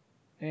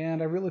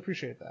 And I really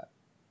appreciate that.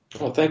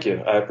 Well, thank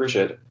you. I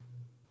appreciate it.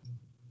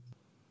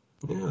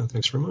 Yeah,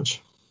 thanks very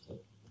much.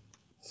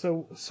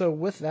 So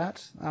with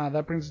that,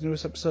 that brings the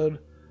newest episode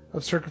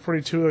of Circuit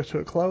 42 to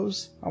a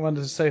close. I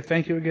wanted to say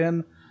thank you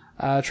again,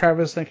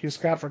 Travis. Thank you,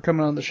 Scott, for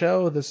coming on the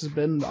show. This has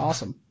been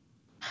awesome.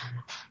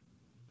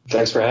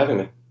 Thanks for having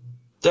me.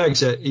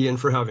 Thanks, Ian,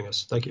 for having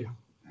us. Thank you.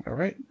 All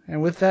right.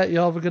 And with that,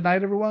 y'all have a good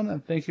night, everyone,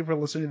 and thank you for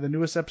listening to the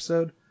newest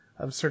episode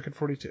of Circuit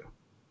 42.